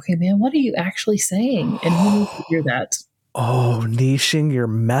message saying, okay, man, what are you actually saying? And who needs to hear that? Oh, niching your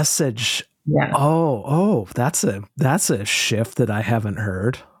message. Yeah. Oh, that's a shift that I haven't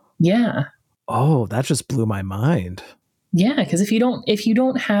heard. Yeah. Oh, that just blew my mind. Yeah, because if you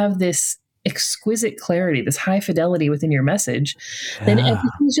don't have this exquisite clarity, this high fidelity within your message, then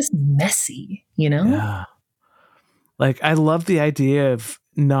everything's just messy, Yeah. Like, I love the idea of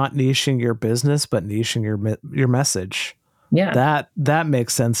not niching your business, but niching your message. Yeah. That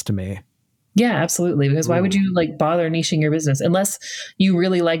makes sense to me. Yeah, absolutely. Because why would you like bother niching your business unless you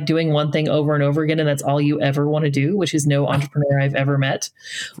really like doing one thing over and over again and that's all you ever want to do, which is no entrepreneur I've ever met.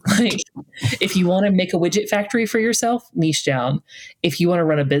 Like, if you want to make a widget factory for yourself, niche down. If you want to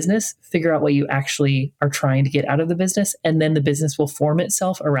run a business, figure out what you actually are trying to get out of the business, and then the business will form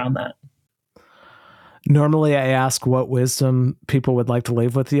itself around that. Normally, I ask what wisdom people would like to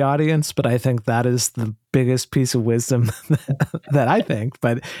leave with the audience, but I think that is the biggest piece of wisdom that I think.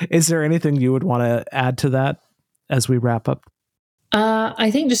 But is there anything you would want to add to that as we wrap up? I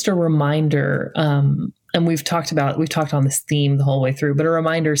think just a reminder, and we've talked on this theme the whole way through, but a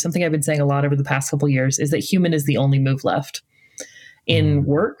reminder, something I've been saying a lot over the past couple of years, is that human is the only move left in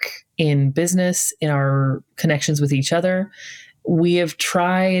work, in business, in our connections with each other. We have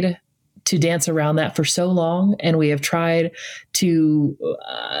tried to dance around that for so long, and we have tried to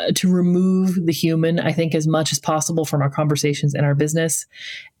remove the human, I think, as much as possible from our conversations and our business,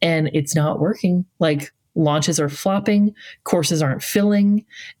 and it's not working. Like, launches are flopping, courses aren't filling,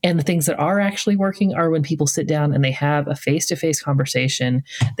 and the things that are actually working are when people sit down and they have a face-to-face conversation,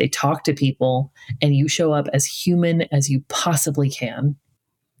 they talk to people, and you show up as human as you possibly can.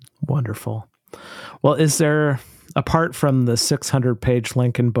 Wonderful. Well, is there, apart from the 600-page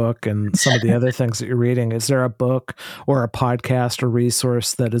Lincoln book and some of the other things that you're reading, is there a book or a podcast or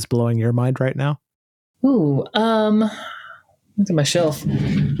resource that is blowing your mind right now? Ooh, look at my shelf.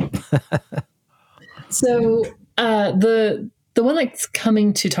 So the one that's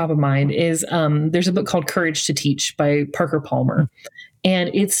coming to top of mind is there's a book called Courage to Teach by Parker Palmer. And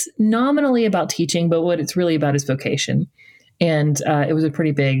it's nominally about teaching, but what it's really about is vocation. And it was a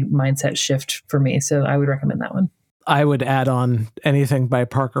pretty big mindset shift for me. So I would recommend that one. I would add on, anything by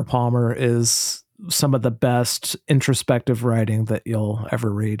Parker Palmer is some of the best introspective writing that you'll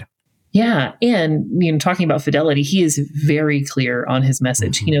ever read. Yeah. And, talking about fidelity, he is very clear on his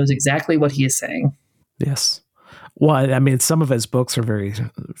message. He knows exactly what he is saying. Yes. Well, I mean, some of his books are very,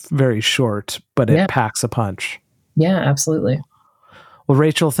 very short, but it Yeah. packs a punch. Yeah, absolutely. Well,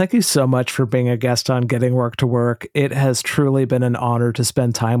 Rachel, thank you so much for being a guest on Getting Work to Work. It has truly been an honor to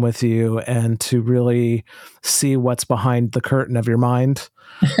spend time with you and to really see what's behind the curtain of your mind.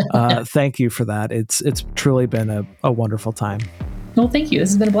 Thank you for that. It's truly been a wonderful time. Well, thank you. This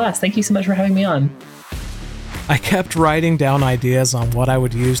has been a blast. Thank you so much for having me on. I kept writing down ideas on what I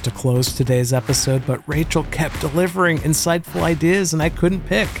would use to close today's episode, but Rachel kept delivering insightful ideas and I couldn't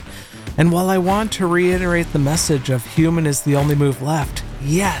pick. And while I want to reiterate the message of human is the only move left,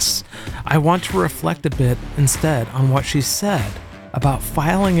 yes, I want to reflect a bit instead on what she said about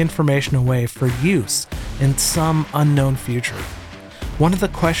filing information away for use in some unknown future. One of the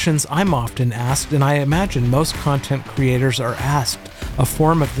questions I'm often asked, and I imagine most content creators are asked a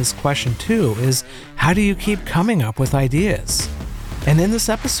form of this question too, is how do you keep coming up with ideas? And in this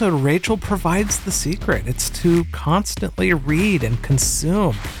episode, Rachel provides the secret. It's to constantly read and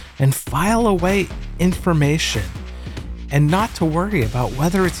consume and file away information and not to worry about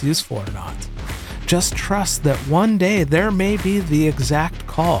whether it's useful or not. Just trust that one day there may be the exact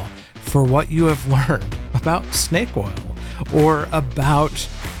call for what you have learned about snake oil or about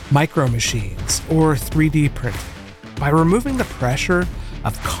micro machines or 3D printing. By removing the pressure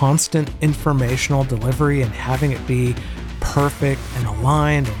of constant informational delivery and having it be perfect and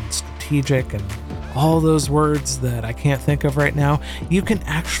aligned and strategic and all those words that I can't think of right now, you can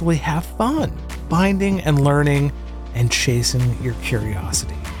actually have fun finding and learning and chasing your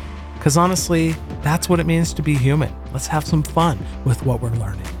curiosity. Because honestly, that's what it means to be human. Let's have some fun with what we're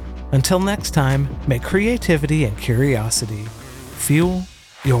learning. Until next time, may creativity and curiosity fuel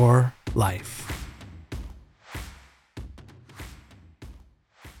your life.